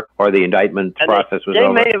whatever, or the indictment process was over.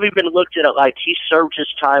 They may have even looked at it like he served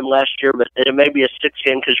his time last year, but it may be a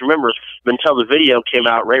 6-game because remember, until the video came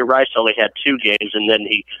out, Ray Rice only had 2 games, and then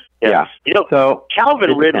he. So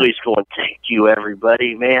Calvin Ridley's going, thank you,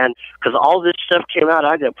 everybody, man, because all this stuff came out.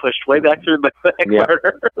 I got pushed way back to the back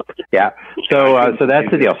burner. So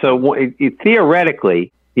that's the deal. So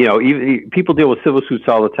theoretically, people deal with civil suits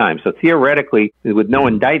all the time. So theoretically, with no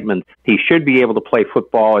indictment, he should be able to play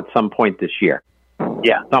football at some point this year.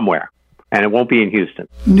 Yeah, somewhere, and it won't be in Houston.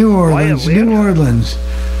 New Orleans.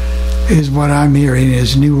 Is what I'm hearing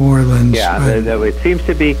is New Orleans. Yeah, it seems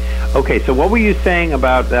to be. Okay, so what were you saying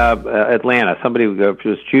about Atlanta? Somebody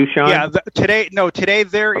was you, Sean? Yeah, today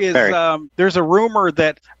there is there's a rumor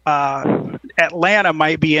that Atlanta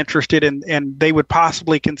might be interested in, and they would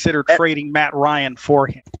possibly consider trading Matt Ryan for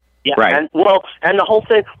him. Yeah, right. And the whole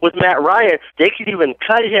thing with Matt Ryan, they could even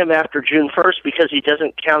cut him after June 1st because he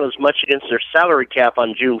doesn't count as much against their salary cap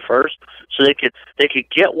on June 1st. So they could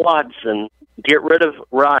get Watson, get rid of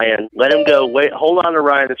Ryan, let him go. Hold on to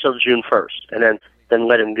Ryan until June 1st, and then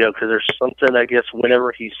let him go because there's something I guess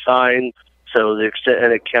whenever he signed. So the extent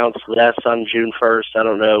and it counts less on June 1st. I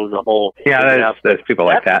don't know the whole. Yeah, there's people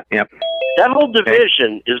like that. Yep. That whole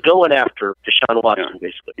division is going after Deshaun Watson,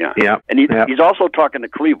 basically. Yeah. And he's also talking to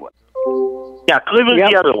Cleveland. Yeah,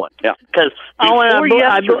 Cleveland's the other one. Yeah. Because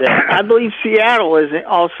I believe Seattle is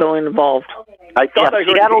also involved. I thought I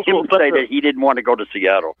heard him say that he didn't want to go to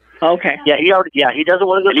Seattle. Okay. Yeah, he doesn't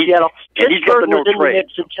want to go to Seattle.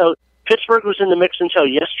 Pittsburgh was in the mix until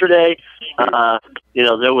yesterday.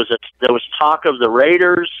 There was talk of the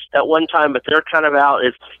Raiders at one time, but they're kind of out.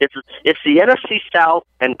 It's the NFC South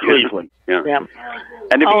and Cleveland. Yeah.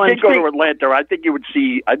 And if he did go to Atlanta, I think you would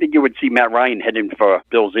see Matt Ryan heading for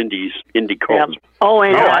Bills Indy Colts. Yeah.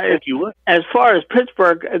 I think you would. As far as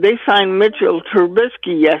Pittsburgh, they signed Mitchell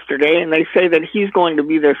Trubisky yesterday, and they say that he's going to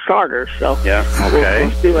be their starter. So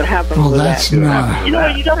we'll see what happens with that. You know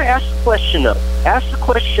what? You got to ask the question though. Ask the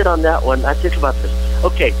question on that one. I think about this.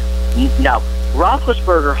 Okay, now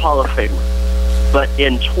Roethlisberger, Hall of Famer, but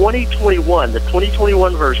in 2021, the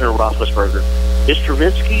 2021 version of Roethlisberger, is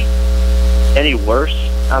Trubisky any worse?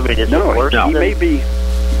 I mean, is it worse? No, he may be.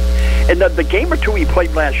 And the game or two he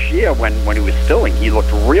played last year when he was filling, he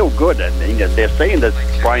looked real good. And they're saying that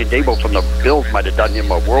Brian Daboll from the Bills might have done him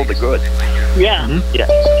a world of good. Yeah. Mm-hmm. Yeah.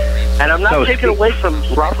 And I'm not taking away from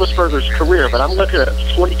Roethlisberger's career, but I'm looking at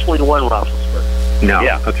 2021 Roethlisberger. No,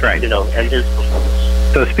 that's right. And his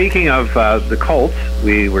performance. So speaking of the Colts,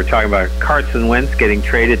 we were talking about Carson Wentz getting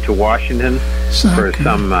traded to Washington for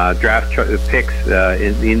some draft picks.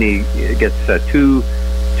 He gets two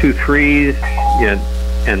threes,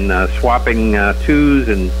 and swapping twos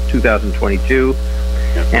in 2022.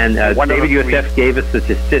 And David Youssef gave us the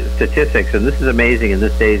statistics, and this is amazing in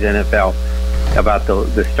this day's NFL, about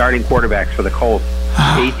the starting quarterbacks for the Colts.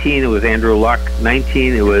 18, it was Andrew Luck.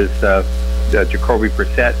 19, it was Jacoby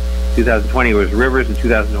Brissett. 2020 it was Rivers. In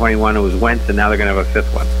 2021 it was Wentz, and now they're going to have a fifth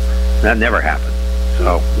one. That never happened.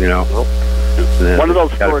 So one of those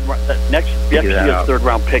next year's third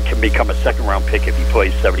round pick can become a second round pick if he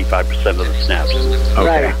plays 75% of the snaps.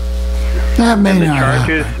 Okay. Right. That may and the not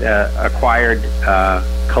Chargers acquired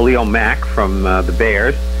Khalil Mack from the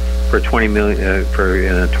Bears for $20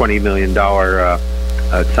 million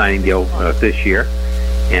signing deal this year.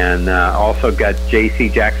 And also got J.C.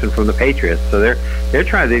 Jackson from the Patriots. So they're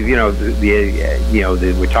trying to, we're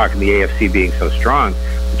talking the AFC being so strong.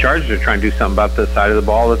 The Chargers are trying to do something about the side of the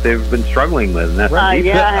ball that they've been struggling with. And that's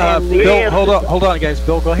Bill, hold on, guys.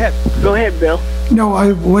 Bill, go ahead. Go ahead, Bill. No,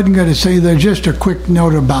 I wasn't going to say that. Just a quick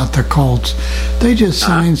note about the Colts. They just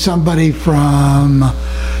signed somebody from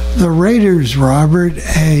the Raiders, Robert.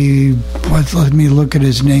 Let me look at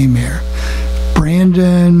his name here.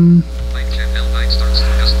 Brandon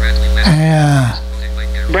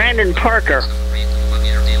Parker.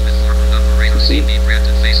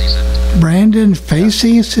 Brandon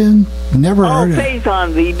Facyson? Never heard of him.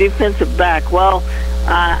 Faison, the defensive back. Well,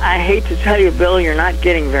 I hate to tell you, Bill, you're not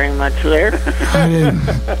getting very much there.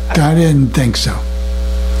 I didn't think so.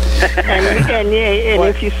 And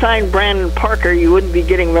if you signed Brandon Parker, you wouldn't be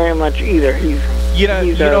getting very much either. He's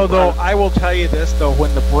Though, I will tell you this, though,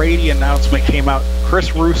 when the Brady announcement came out,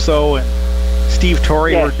 Chris Russo and Steve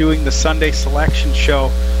Torrey were doing the Sunday selection show,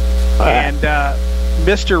 and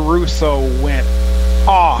Mr. Russo went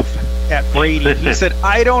off at Brady. He said,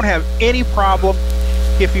 I don't have any problem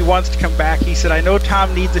if he wants to come back. He said, I know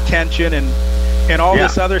Tom needs attention and all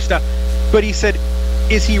this other stuff. But he said,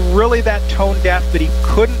 is he really that tone deaf that he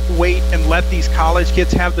couldn't wait and let these college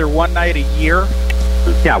kids have their one night a year?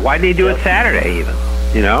 Yeah, why did he do it Saturday even?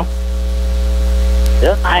 Yeah.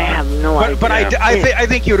 I have no idea. But I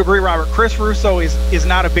think you would agree, Robert. Chris Russo is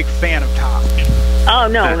not a big fan of Tom. Oh,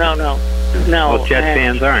 no. Well, Jets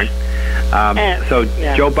fans aren't.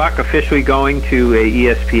 Joe Buck officially going to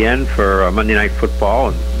ESPN for Monday Night Football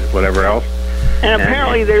and whatever else. And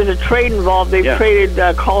apparently there's a trade involved. They've traded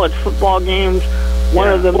college football games. One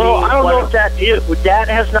of them. Well, I don't know if that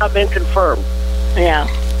has not been confirmed. Yeah.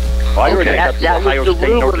 Well, I heard that was the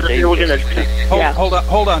rumor that they were going to.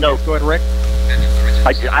 Hold on. No. Go ahead, Rick.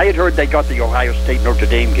 I had heard they got the Ohio State Notre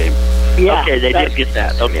Dame game. Yeah. Okay, they did get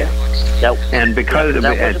that. Okay. And because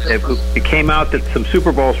it came out that some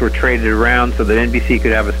Super Bowls were traded around so that NBC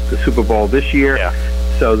could have the Super Bowl this year,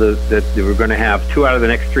 so that they were going to have 2 out of the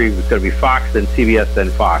next 3 was going to be Fox, then CBS,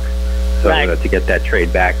 then Fox. So to get that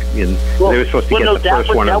trade back, they were supposed to get the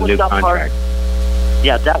first one of the new contract.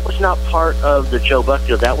 Yeah, that was not part of the Joe Buck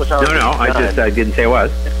deal. That was already done. I didn't say it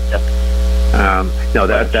was. No,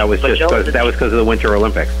 that was just because of the Winter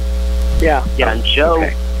Olympics. Yeah. Yeah, and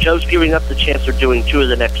Joe's giving up the chance of doing 2 of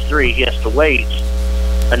the next 3. He has to wait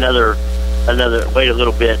wait a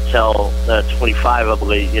little bit till 25, I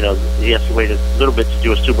believe. He has to wait a little bit to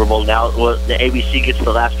do a Super Bowl. Now, the ABC gets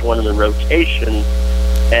the last one in the rotation,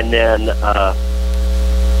 and then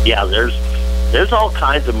there's all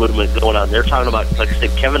kinds of movement going on. They're talking about, like I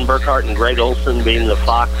said, Kevin Burkhardt and Greg Olson being the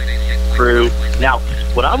Fox crew. Now,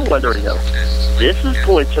 what I'm wondering, though, this is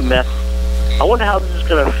going to mess. I wonder how this is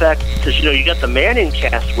going to affect, because, you got the Manning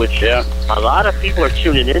cast, which a lot of people are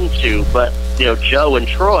tuning into, but, Joe and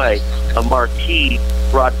Troy, a marquee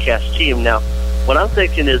broadcast team. Now, what I'm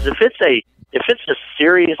thinking is if it's a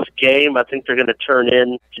serious game, I think they're going to turn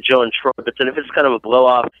in to Joe and Troy. But then if it's kind of a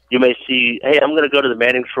blow-off, you may see, hey, I'm going to go to the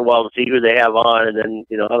Mannings for a while to see who they have on, and then,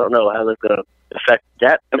 I don't know how that's going to affect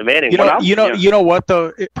the Mannings. You know what,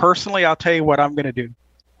 though? Personally, I'll tell you what I'm going to do.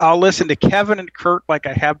 I'll listen to Kevin and Kurt like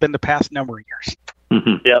I have been the past number of years.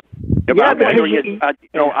 Mm-hmm. Yep. I'm wondering,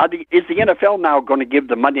 is the NFL now going to give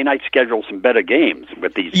the Monday night schedule some better games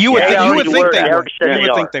with these? You would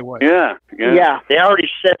think they would. Yeah. They already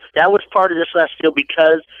said that was part of this last deal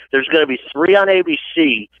because there's going to be 3 on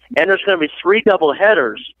ABC and there's going to be 3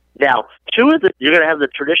 doubleheaders. Now, you're going to have the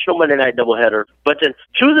traditional Monday night doubleheader, but then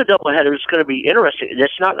 2 of the doubleheaders is going to be interesting.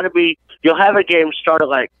 It's not going to be. You'll have a game start at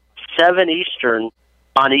like 7 Eastern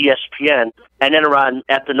on ESPN, and then around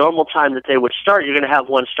at the normal time that they would start, you're going to have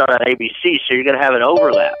one start on ABC, so you're going to have an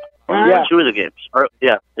overlap on 2 of the games.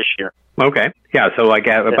 This year. Okay. Yeah, so like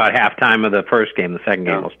at about halftime of the first game, the second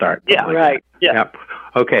game will start. Yeah, right. Yeah. Yep.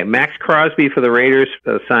 Okay, Max Crosby for the Raiders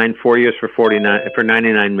signed 4 years for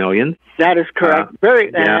 $99 million. That is correct.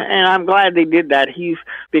 And I'm glad they did that.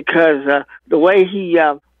 Because the way he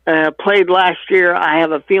played last year, I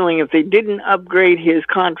have a feeling if they didn't upgrade his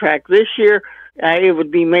contract this year, it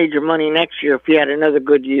would be major money next year if he had another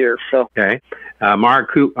good year. So okay, Amari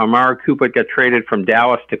Cooper got traded from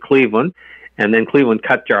Dallas to Cleveland, and then Cleveland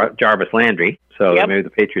cut Jarvis Landry. So maybe the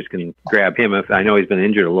Patriots can grab him. I know he's been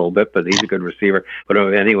injured a little bit, but he's a good receiver. But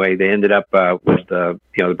anyway, they ended up with the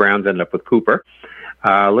Browns ended up with Cooper.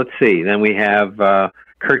 Let's see. Then we have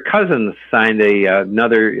Kirk Cousins signed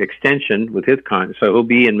another extension with his contract, so he'll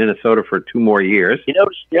be in Minnesota for 2 more years. You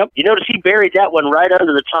notice he buried that one right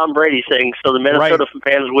under the Tom Brady thing, so the Minnesota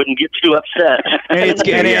fans wouldn't get too upset.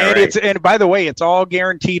 And by the way, it's all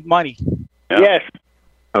guaranteed money. Yeah. Yes.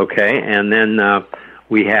 Okay, and then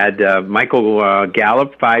we had Michael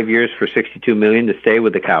Gallup, 5 years for $62 million to stay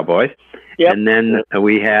with the Cowboys. Yep. And then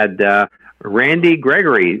we had Randy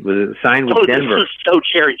Gregory was signed with Denver. This is so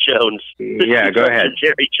Jerry Jones. Go ahead.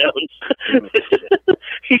 Jerry Jones.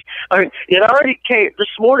 It already came this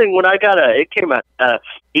morning when I got it came out.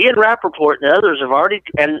 Ian Rappaport and others have already,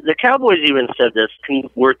 and the Cowboys even said this,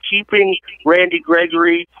 we're keeping Randy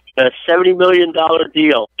Gregory a $70 million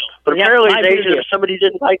deal. But apparently somebody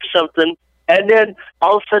didn't like something, And then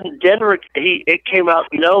all of a sudden, Denver, it came out,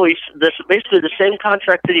 he's basically the same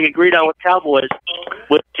contract that he agreed on with Cowboys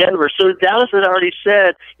with Denver. So Dallas had already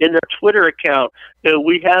said in their Twitter account,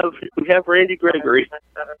 we have Randy Gregory.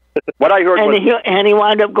 What I heard and he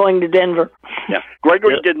wound up going to Denver. Yeah,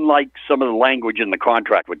 Gregory didn't like some of the language in the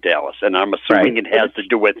contract with Dallas, and I'm assuming it has to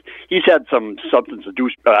do with he's had some substance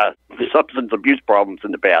abuse problems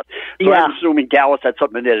in the past. So I'm assuming Dallas had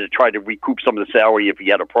something there to try to recoup some of the salary if he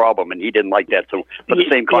had a problem, and he didn't like that. So for the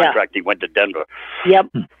same contract, he went to Denver. Yep.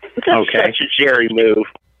 That's such a Jerry move.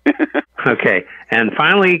 Okay, and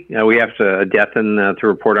finally, we have a death to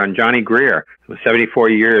report on Johnny Greer, who was 74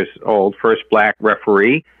 years old, first black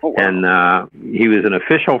referee, and he was an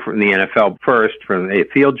official from the NFL first, from a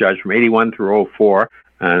field judge from 81 through 04,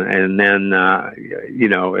 and then,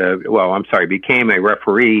 became a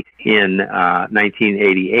referee in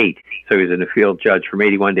 1988. So he was in a field judge from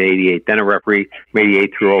 81 to 88, then a referee from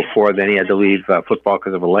 88 through 04, then he had to leave football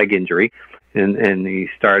because of a leg injury. And he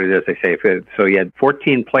started, as I say, so he had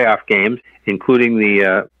 14 playoff games, including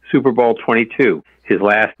the Super Bowl 22, his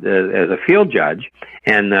last as a field judge,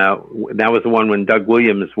 and that was the one when Doug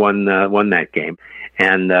Williams won that game.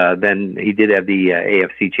 And then he did have the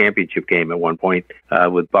AFC Championship game at one point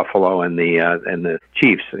with Buffalo and the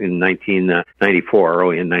Chiefs in 1994,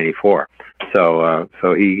 early in '94. So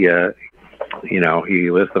he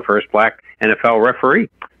was the first black NFL referee.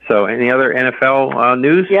 So, any other NFL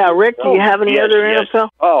news? Yeah, Rick, do you have any other NFL?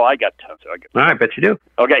 Oh, I got tons. All right, bet you do.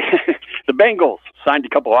 Okay. The Bengals signed a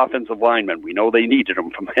couple offensive linemen. We know they needed them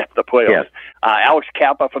from the playoffs. Yes. Alex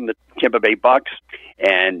Kappa from the Tampa Bay Bucks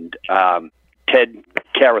and Ted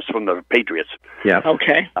Karras from the Patriots. Yeah.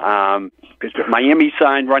 Okay. Miami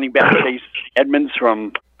signed running back Chase Edmonds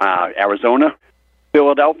from Arizona.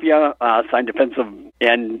 Philadelphia signed defensive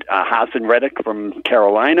end Hassan Reddick from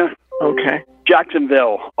Carolina. Okay.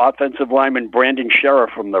 Jacksonville, offensive lineman Brandon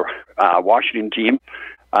Sheriff from the Washington team,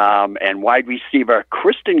 and wide receiver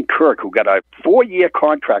Kristen Kirk, who got a 4-year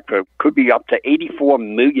contract for could be up to $84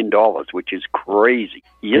 million, which is crazy.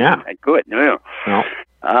 He isn't that good. No.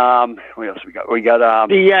 What else we got? We got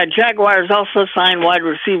the Jaguars also signed wide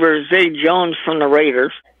receiver Zay Jones from the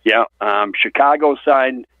Raiders. Yeah. Chicago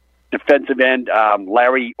signed defensive end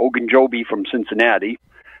Larry Ogunjobi from Cincinnati.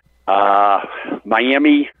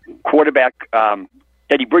 Miami quarterback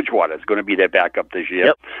Teddy Bridgewater is going to be their backup this year.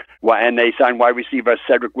 Yep. Well, and they signed wide receiver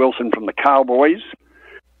Cedric Wilson from the Cowboys.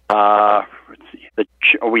 Let's see.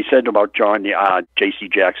 We said about J.C.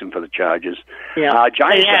 Jackson for the Chargers. Yeah.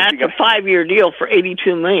 Giants. It's a 5-year deal for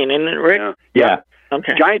 $82 million, isn't it, Rick? Yeah.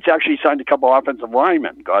 Okay. Giants actually signed a couple offensive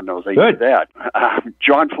linemen. God knows they did that.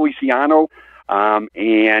 John Feliciano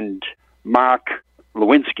and Mark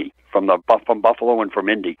Lewinsky from Buffalo and from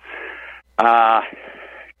Indy.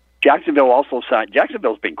 Jacksonville also signed.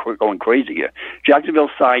 Jacksonville's been going crazy here.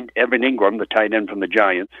 Jacksonville signed Evan Ingram, the tight end from the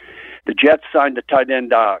Giants. The Jets signed the tight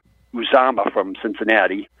end Uzama from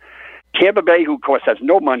Cincinnati. Tampa Bay, who of course has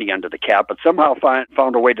no money under the cap, but somehow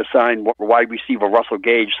found a way to sign wide receiver Russell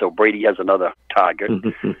Gage, so Brady has another target.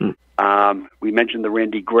 We mentioned the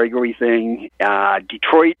Randy Gregory thing.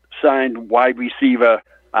 Detroit signed wide receiver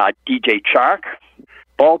DJ Chark.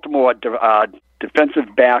 Baltimore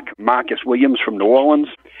defensive back Marcus Williams from New Orleans.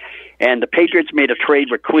 And the Patriots made a trade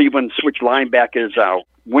with Cleveland, switched linebackers,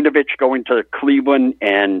 Winovich going to Cleveland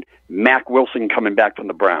and Mack Wilson coming back from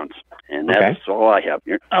the Browns. And that's all I have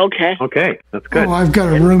here. Okay. Okay, that's good. Oh, I've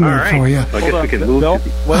got a rumor for you. So I guess we can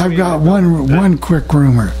move. I've got one quick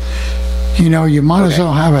rumor. You might as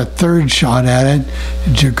well have a third shot at it.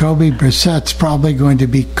 Jacoby Brissett's probably going to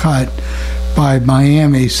be cut by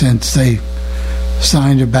Miami since they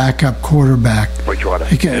signed a backup quarterback. Bridgewater.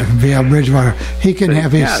 Bridgewater. He can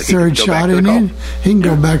have his third shot in it. He can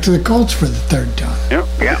go back to the Colts for the third time.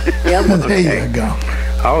 There you go.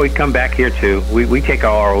 Oh, we come back here too. We take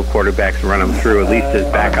all our old quarterbacks and run them through, at least as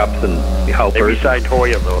backups and helpers. They re-signed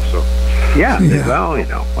Hoyer though, so. Yeah. Well,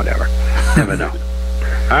 whatever. Never know.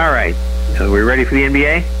 All right. So we ready for the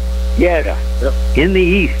NBA? Yeah. Yep. In the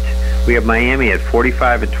East, we have Miami at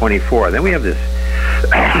 45-24. Then we have this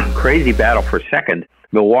crazy battle for second.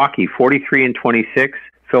 Milwaukee 43-26,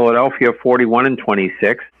 Philadelphia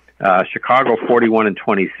 41-26, Chicago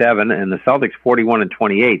 41-27, and the Celtics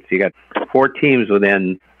 41-28. So you got 4 teams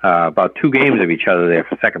within about 2 games of each other there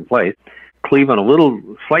for second place. Cleveland a little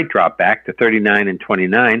slight drop back to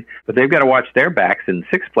 39-29, but they've got to watch their backs in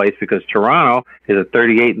 6th place because Toronto is at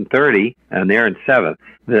 38-30 and they're in 7th.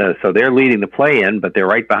 So they're leading the play-in, but they're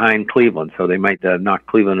right behind Cleveland, so they might knock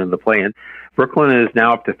Cleveland in the play-in. Brooklyn is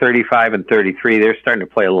now up to 35-33. They're starting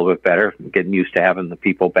to play a little bit better, getting used to having the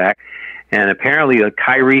people back. And apparently the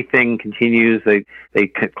Kyrie thing continues. They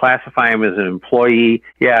classify him as an employee.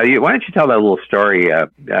 Yeah, why don't you tell that little story,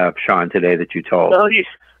 Sean, today that you told?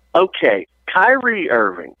 Okay, Kyrie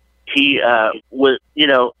Irving. He was,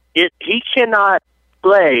 he cannot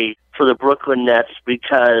play for the Brooklyn Nets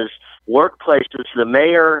because workplaces, the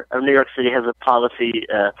mayor of New York City has a policy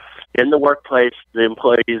in the workplace, the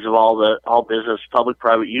employees of all business, public,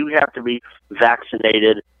 private, you have to be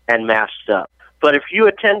vaccinated and masked up. But if you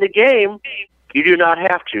attend a game, you do not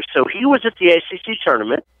have to. So he was at the ACC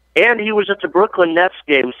tournament, and he was at the Brooklyn Nets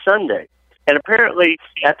game Sunday. And apparently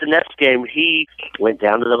at the Nets game, he went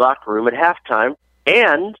down to the locker room at halftime,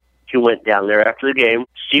 and he went down there after the game.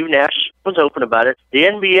 Steve Nash was open about it. The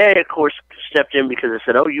NBA, of course, stepped in because they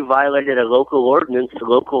said, you violated a local ordinance, a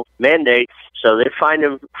local mandate. So they fined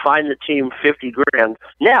the team $50,000.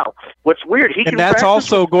 Now, what's weird, he and can that's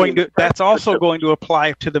also going to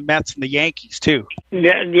apply to the Mets and the Yankees too.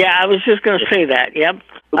 Yeah, I was just going to say that. Yep.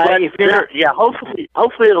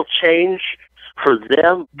 Hopefully it'll change for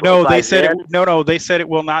them. No, they said they said it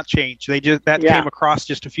will not change. That came across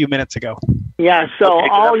just a few minutes ago. Yeah, so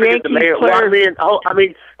all Yankee players.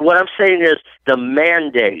 What I'm saying is the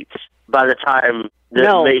mandates. By the time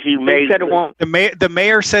they said it won't. The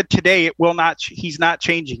mayor said today it will not. He's not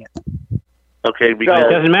changing it. Okay, because it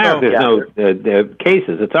doesn't matter if there's no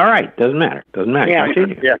cases. It's all right. Doesn't matter.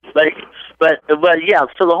 Yeah, but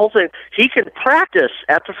So the whole thing, he can practice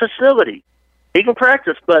at the facility. He can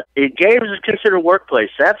practice, but games is considered workplace.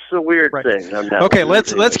 That's the weird thing. Okay,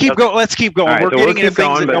 let's keep going. Let's keep going. Right, We're getting into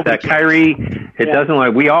things but Kyrie, it doesn't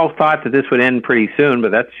like we all thought that this would end pretty soon, but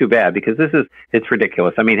that's too bad because it's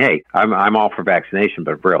ridiculous. I mean, hey, I'm all for vaccination,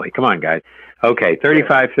 but really, come on, guys. Okay,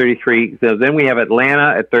 35-33. So then we have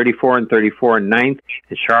Atlanta at 34-34 and 9th,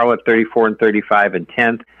 and Charlotte 34-35 and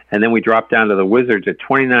 10th. And then we drop down to the Wizards at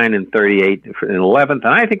 29-38 and 11th. And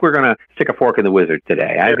I think we're going to stick a fork in the Wizards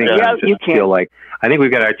today. I think I think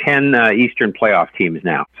we've got our 10 Eastern playoff teams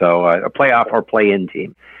now. So a playoff or play-in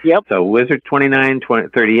team. Yep. So Wizards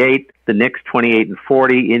 29-38, the Knicks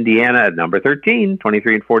 28-40, Indiana at number 13,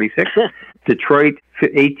 23-46, Detroit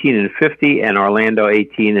 18-50, and Orlando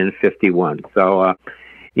 18-51. So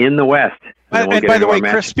in the West. And by the way,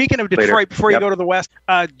 Chris, speaking of Detroit, before you go to the West,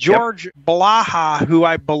 George Blaha, who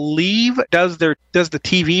I believe does the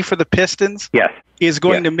TV for the Pistons, is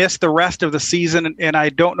going to miss the rest of the season. And I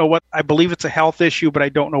don't know I believe it's a health issue, but I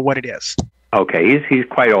don't know what it is. Okay, he's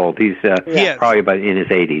quite old. He's probably about in his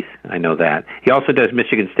 80s. I know that. He also does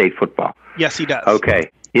Michigan State football. Yes, he does.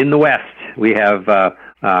 Okay, in the West we have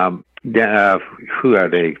who are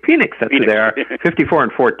they? Phoenix. That's who they are.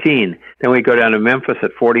 54-14. Then we go down to Memphis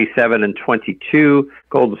at 47-22.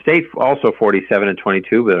 Golden State also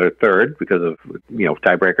 47-22, but they're third because of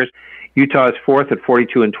tiebreakers. Utah is fourth at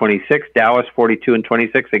 42-26. Dallas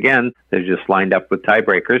 42-26. Again, they're just lined up with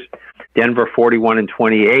tiebreakers. Denver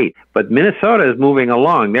 41-28. But Minnesota is moving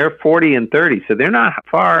along. They're 40-30, so they're not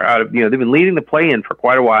far out of. They've been leading the play-in for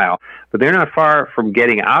quite a while, but they're not far from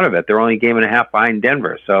getting out of it. They're only a game and a half behind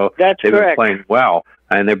Denver, so they've been playing well.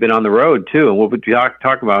 And they've been on the road, too. And we'll be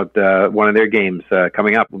talking about one of their games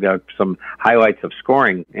coming up. We've got some highlights of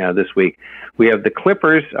scoring this week. We have the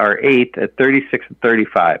Clippers are 8th at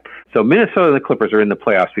 36-35. So Minnesota and the Clippers are in the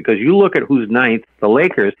playoffs because you look at who's 9th, the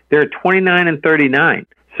Lakers, they're at 29-39.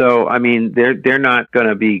 So, I mean, they're not going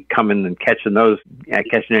to be coming and catching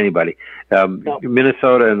anybody.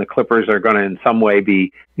 Minnesota and the Clippers are going to in some way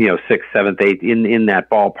be, 6th, 7th, 8th in that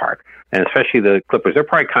ballpark. And especially the Clippers, they're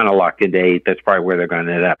probably kind of locked into 8. That's probably where they're going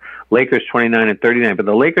to end up. Lakers 29-39, but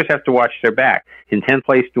the Lakers have to watch their back. In 10th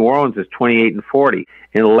place, New Orleans is 28-40.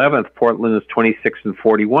 In 11th, Portland is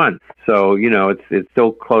 26-41. So it's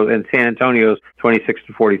still close. And San Antonio's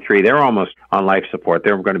 26-43. They're almost on life support.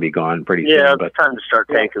 They're going to be gone pretty soon. Yeah, it's time to start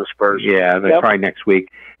tanking Spurs. Yeah, probably next week.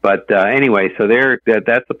 But anyway, so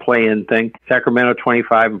that's the play-in thing. Sacramento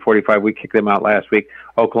 25-45. We kicked them out last week.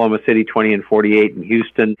 Oklahoma City 20-48, and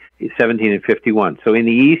Houston 17-51. So in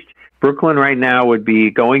the East, Brooklyn right now would be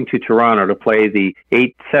going to Toronto to play the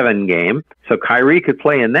 8-7 game. So Kyrie could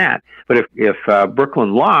play in that. But if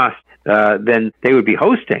Brooklyn lost, then they would be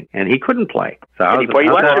hosting, and he couldn't play. So in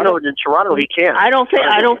Toronto he can't. I don't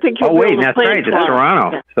think he'll be able to that's play right. in It's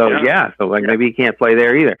Toronto. So maybe he can't play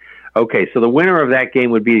there either. Okay, so the winner of that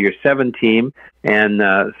game would be your 7 team, and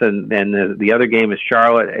the other game is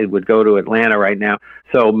Charlotte. It would go to Atlanta right now.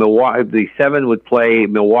 So Milwaukee, the 7 would play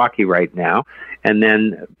Milwaukee right now, and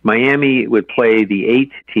then Miami would play the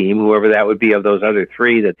 8 team, whoever that would be of those other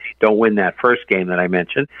 3 that don't win that first game that I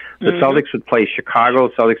mentioned. The Celtics would play Chicago.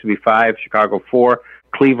 Celtics would be 5, Chicago 4.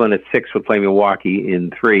 Cleveland at 6 would play Milwaukee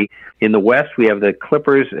in 3. In the West, we have the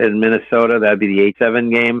Clippers in Minnesota. That would be the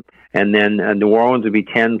 8-7 game. And then New Orleans would be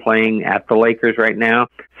 10 playing at the Lakers right now.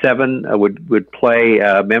 7 would play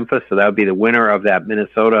Memphis, so that would be the winner of that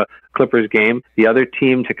Minnesota Clippers game. The other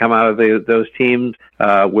team to come out of those teams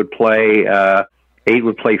would play 8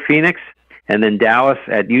 would play Phoenix, and then Dallas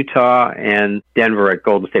at Utah and Denver at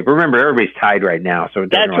Golden State. But remember, everybody's tied right now, so it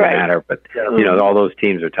doesn't really matter. But all those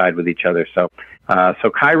teams are tied with each other. So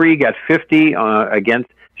Kyrie got 50 against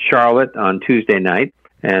Charlotte on Tuesday night,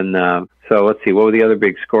 and so let's see, what were the other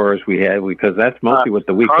big scorers we had? Because that's mostly what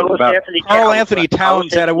the week was about. Karl Anthony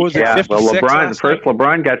Towns said it was at 56. Well,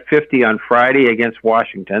 LeBron got 50 on Friday against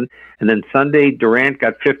Washington, and then Sunday Durant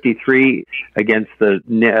got 53 against the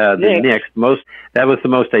Knicks. That was the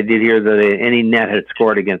most I did hear that any net had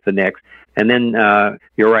scored against the Knicks. And then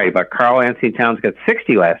you're right, but Karl Anthony Towns got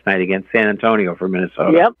 60 last night against San Antonio for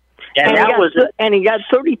Minnesota. Yep. And he got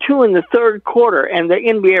 32 in the third quarter, and the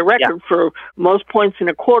NBA record for most points in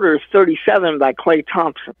a quarter is 37 by Klay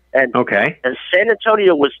Thompson. And San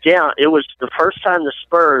Antonio was down. It was the first time the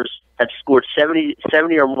Spurs had scored 70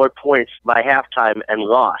 or more points by halftime and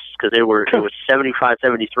lost, because it was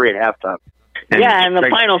 75-73 at halftime. And the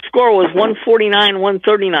final score was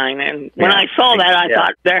 149-139. And when I saw that, I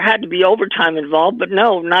thought there had to be overtime involved, but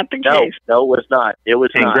no, not the case. No, it was not. It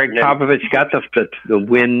was not. And Greg Popovich got the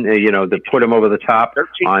win, that put him over the top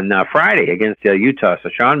on Friday against Utah. So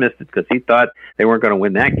Sean missed it because he thought they weren't going to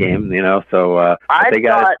win that game, So I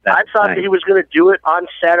thought that he was going to do it on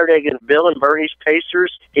Saturday against Bill and Bernie's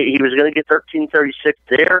Pacers. He was going to get 13-36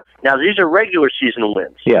 there. Now, these are regular season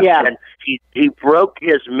wins. Yeah. And he broke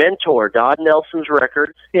his mentor, Don Nelson's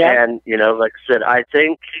record. Yeah. And, like I said, I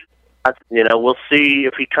think, we'll see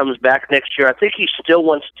if he comes back next year. I think he still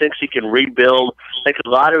thinks he can rebuild. I think a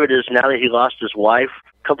lot of it is now that he lost his wife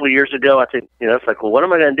a couple of years ago. I think, it's like, well, what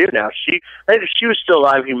am I going to do now? I think if she was still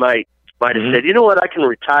alive, he might have said, you know what, I can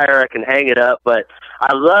retire, I can hang it up. But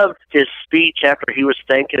I loved his speech after he was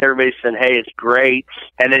thanking everybody, saying, hey, it's great.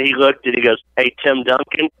 And then he looked and he goes, hey, Tim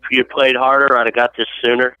Duncan, if you played harder, I'd have got this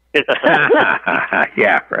sooner.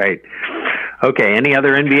 Yeah, right. Okay, any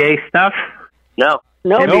other NBA stuff? No.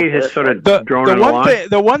 NBA has sort of drawn it along.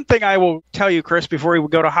 The one thing I will tell you, Chris, before we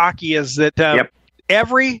go to hockey is that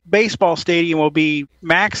every baseball stadium will be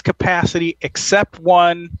max capacity except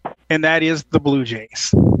one, and that is the Blue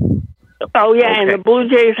Jays. Oh, yeah, and the Blue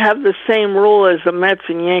Jays have the same rule as the Mets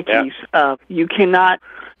and Yankees. You cannot,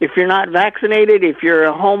 if you're not vaccinated, if you're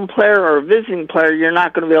a home player or a visiting player, you're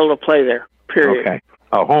not going to be able to play there, period. Okay.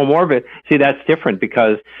 Home orbit. See, that's different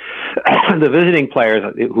because the visiting players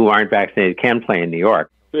who aren't vaccinated can play in New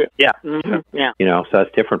York. Yeah. Mm-hmm. Yeah. So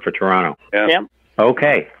that's different for Toronto. Yeah.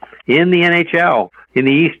 Okay. In the NHL, in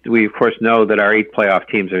the East, we, of course, know that our 8 playoff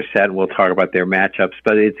teams are set, and we'll talk about their matchups,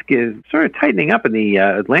 but it's sort of tightening up in the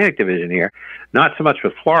Atlantic Division here. Not so much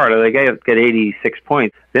with Florida. They get 86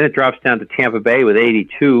 points. Then it drops down to Tampa Bay with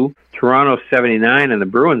 82, Toronto 79, and the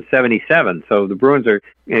Bruins 77. So the Bruins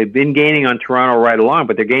have been gaining on Toronto right along,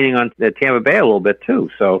 but they're gaining on Tampa Bay a little bit, too.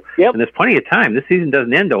 So and there's plenty of time. This season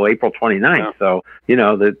doesn't end until April 29th, so,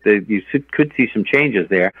 you could see some changes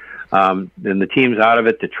there. Then the teams out of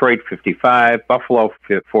it, Detroit 55, Buffalo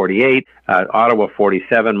 48, Ottawa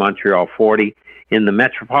 47, Montreal 40. In the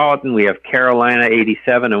Metropolitan, we have Carolina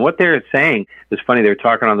 87. And what they're saying is funny. They're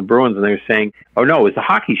talking on the Bruins, and they're saying, oh, no, it's a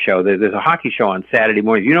hockey show. There's a hockey show on Saturday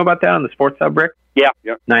morning. You know about that on the Sports Hub, Rick? Yeah.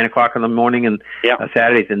 9 o'clock in the morning and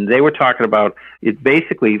Saturdays. And they were talking about it.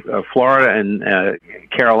 Basically, Florida and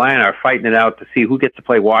Carolina are fighting it out to see who gets to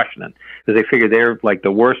play Washington, because they figure they're like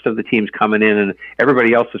the worst of the teams coming in, and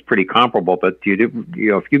everybody else is pretty comparable. But if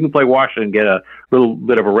you can play Washington, get a little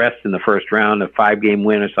bit of a rest in the first round, a 5-game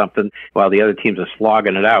win or something, while the other teams are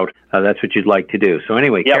slogging it out, that's what you'd like to do. So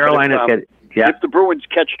anyway, Carolina's got. If the Bruins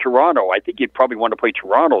catch Toronto, I think you'd probably want to play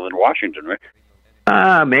Toronto than Washington, right?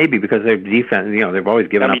 Maybe because their defense, they've always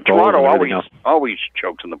given up goals. Toronto always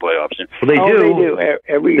chokes in the playoffs. Well, they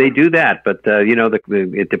do. They do that, but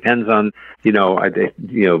it depends on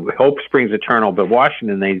hope springs eternal. But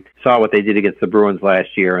Washington, they saw what they did against the Bruins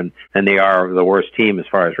last year, and they are the worst team as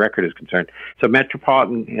far as record is concerned. So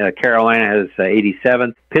Metropolitan Carolina has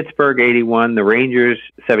 87, Pittsburgh 81, the Rangers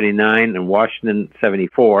 79, and Washington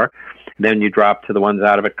 74. Then you drop to the ones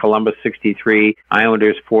out of it: Columbus 63,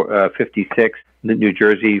 Islanders 56. New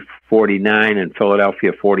Jersey 49, and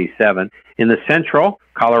Philadelphia 47. In the Central,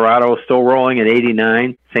 Colorado still rolling at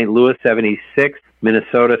 89, St. Louis 76,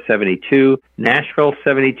 Minnesota 72, Nashville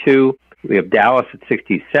 72. We have Dallas at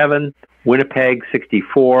 67, Winnipeg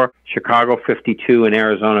 64, Chicago 52, and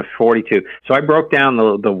Arizona 42. So I broke down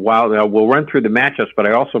the wild. We'll run through the matchups, but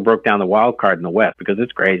I also broke down the wild card in the West because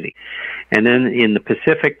it's crazy. And then in the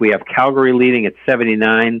Pacific, we have Calgary leading at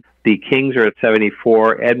 79. The Kings are at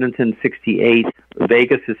 74. Edmonton 68.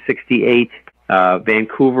 Vegas is 68.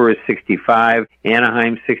 Vancouver is 65,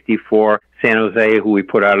 Anaheim 64, San Jose, who we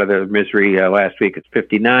put out of their misery last week, it's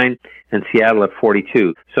 59, and Seattle at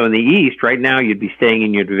 42. So in the East, right now, you'd be staying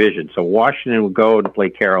in your division. So Washington would go and play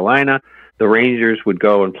Carolina, the Rangers would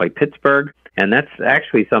go and play Pittsburgh, and that's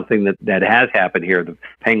actually something that has happened here. The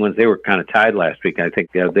Penguins, they were kind of tied last week. I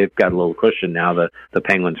think they've got a little cushion now, the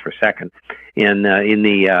Penguins for second. In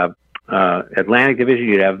the Atlantic Division,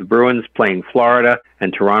 you'd have the Bruins playing Florida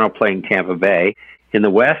and Toronto playing Tampa Bay. In the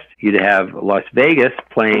West, you'd have Las Vegas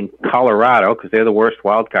playing Colorado because they're the worst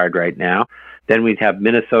wild card right now. Then we'd have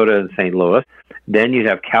Minnesota and St. Louis. Then you'd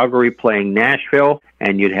have Calgary playing Nashville,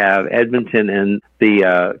 and you'd have Edmonton and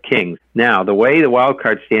the Kings. Now, the way the wild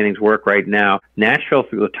card standings work right now, Nashville,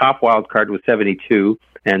 the top wild card, was 72,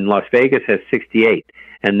 and Las Vegas has 68.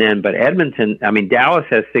 And then, but Dallas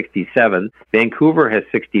has 67, Vancouver has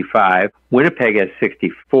 65, Winnipeg has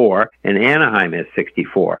 64, and Anaheim has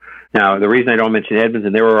 64. Now, the reason I don't mention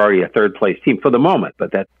Edmonton, they were already a third-place team for the moment,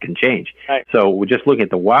 but that can change. Right. So we're just looking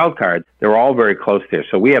at the wild cards. They're all very close there.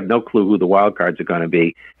 So we have no clue who the wild cards are going to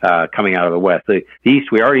be coming out of the West. The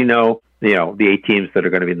East, we already know, the 8 teams that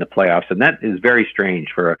are going to be in the playoffs, and that is very strange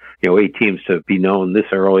for 8 teams to be known this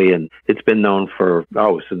early, and it's been known for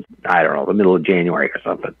since I don't know the middle of January or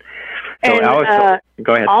something. So, and, Alex,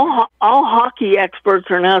 go ahead. All hockey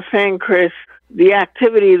experts are now saying, Chris, the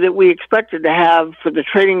activity that we expected to have for the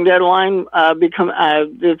trading deadline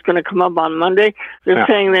it's going to come up on Monday. They're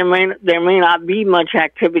saying there may not be much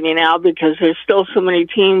activity now because there's still so many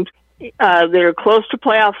teams that are close to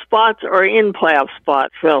playoff spots or in playoff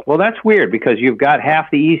spots. So, well, that's weird because you've got half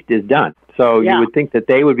the East is done. So you would think that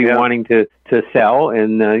they would be wanting to sell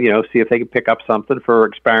and see if they could pick up something for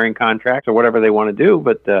expiring contracts or whatever they want to do.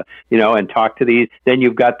 But and talk to these. Then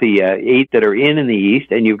you've got the 8 that are in the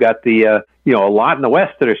East, and you've got the a lot in the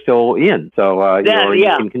West that are still in. So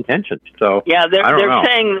in contention. So they're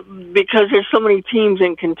saying because there's so many teams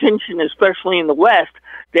in contention, especially in the West.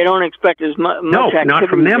 They don't expect as much activity. No, not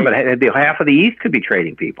from them, but half of the East could be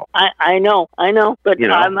trading people. I know, but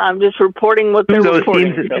I'm just reporting what they're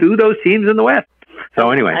reporting. To those teams in the West. So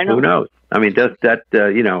anyway, who knows? I mean, does that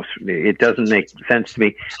it doesn't make sense to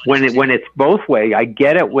me when it's both ways. I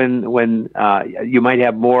get it when you might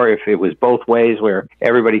have more if it was both ways where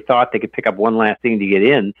everybody thought they could pick up one last thing to get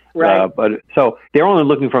in. Right. But so they're only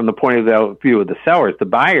looking from the point of view of the sellers. The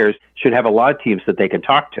buyers should have a lot of teams that they can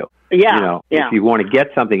talk to. Yeah, If you want to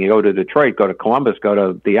get something, you go to Detroit, go to Columbus, go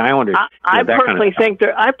to the Islanders. I personally think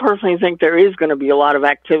there is going to be a lot of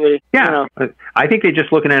activity. Yeah, I think they're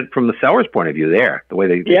just looking at it from the seller's point of view there, the way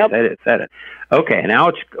they said it. Okay, and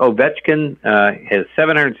Alex Ovechkin has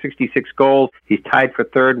 766 goals. He's tied for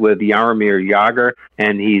third with Jaromir Jagr,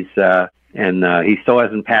 and he still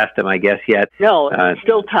hasn't passed him, I guess, yet. No,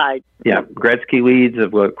 still tied. Yeah, Gretzky leads,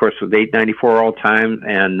 of course, with 894 all time,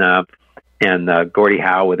 and Gordie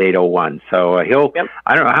Howe with 801. So he'll. Yep.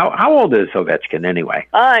 I don't know how old is Ovechkin anyway.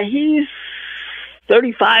 He's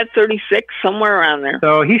 35, 36, somewhere around there.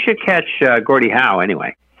 So he should catch Gordie Howe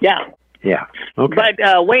anyway. Yeah. Yeah. Okay.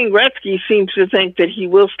 But Wayne Gretzky seems to think that he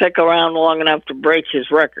will stick around long enough to break his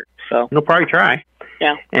record. So he'll probably try.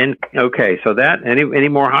 Yeah. And okay, so that any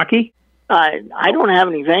more hockey? I don't have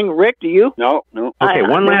anything. Rick, do you? No. Okay,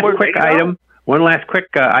 one last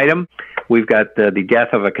quick item. We've got the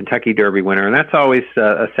death of a Kentucky Derby winner, and that's always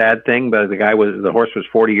a sad thing. But the horse was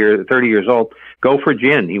 30 years old. Gopher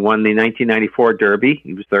Gin. He won the 1994 Derby.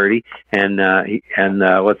 He was 30, and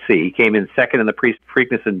let's see, he came in second in the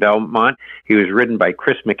Preakness in Belmont. He was ridden by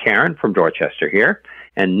Chris McCarron from Dorchester here,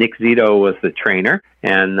 and Nick Zito was the trainer,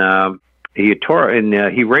 and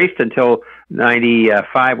he raced until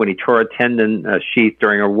 95 when he tore a tendon sheath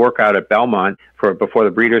during a workout at Belmont before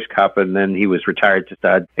the Breeders' Cup, and then he was retired to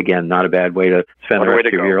stud. Again, not a bad way to spend the rest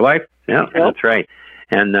of your life. Yeah, that's right.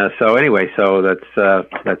 And so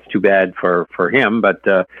that's too bad for him. But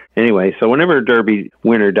anyway, so whenever a Derby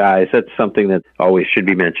winner dies, that's something that always should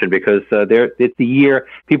be mentioned because it's the year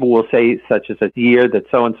people will say such as a year that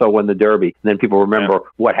so and so won the Derby, and then people remember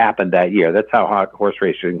what happened that year. That's how horse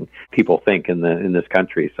racing people think in this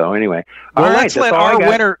country. So anyway, let's let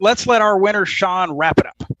our winner Sean wrap it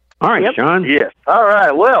up. All right, Yep. Sean. Yes. All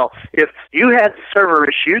right. Well, if you had server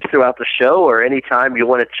issues throughout the show or anytime you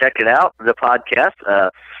want to check it out, the podcast,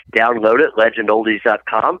 download it,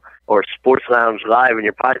 legendoldies.com or Sports Lounge Live in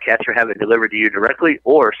your podcatcher, have it delivered to you directly,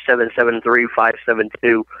 or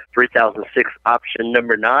 773-572-3006, option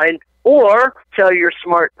number 9. Or tell your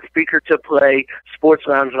smart speaker to play Sports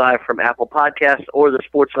Lounge Live from Apple Podcasts or the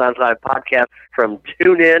Sports Lounge Live podcast from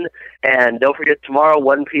TuneIn. And don't forget, tomorrow,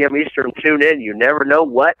 1 p.m. Eastern, tune in. You never know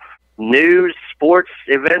what news, sports,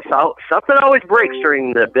 events, something always breaks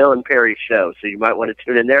during the Bill and Perry show. So you might want to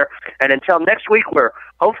tune in there. And until next week, where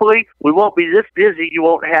hopefully we won't be this busy, you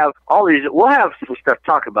won't have all these. We'll have some stuff to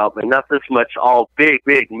talk about, but not this much all big,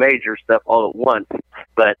 major stuff all at once.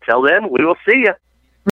 But till then, we will see you.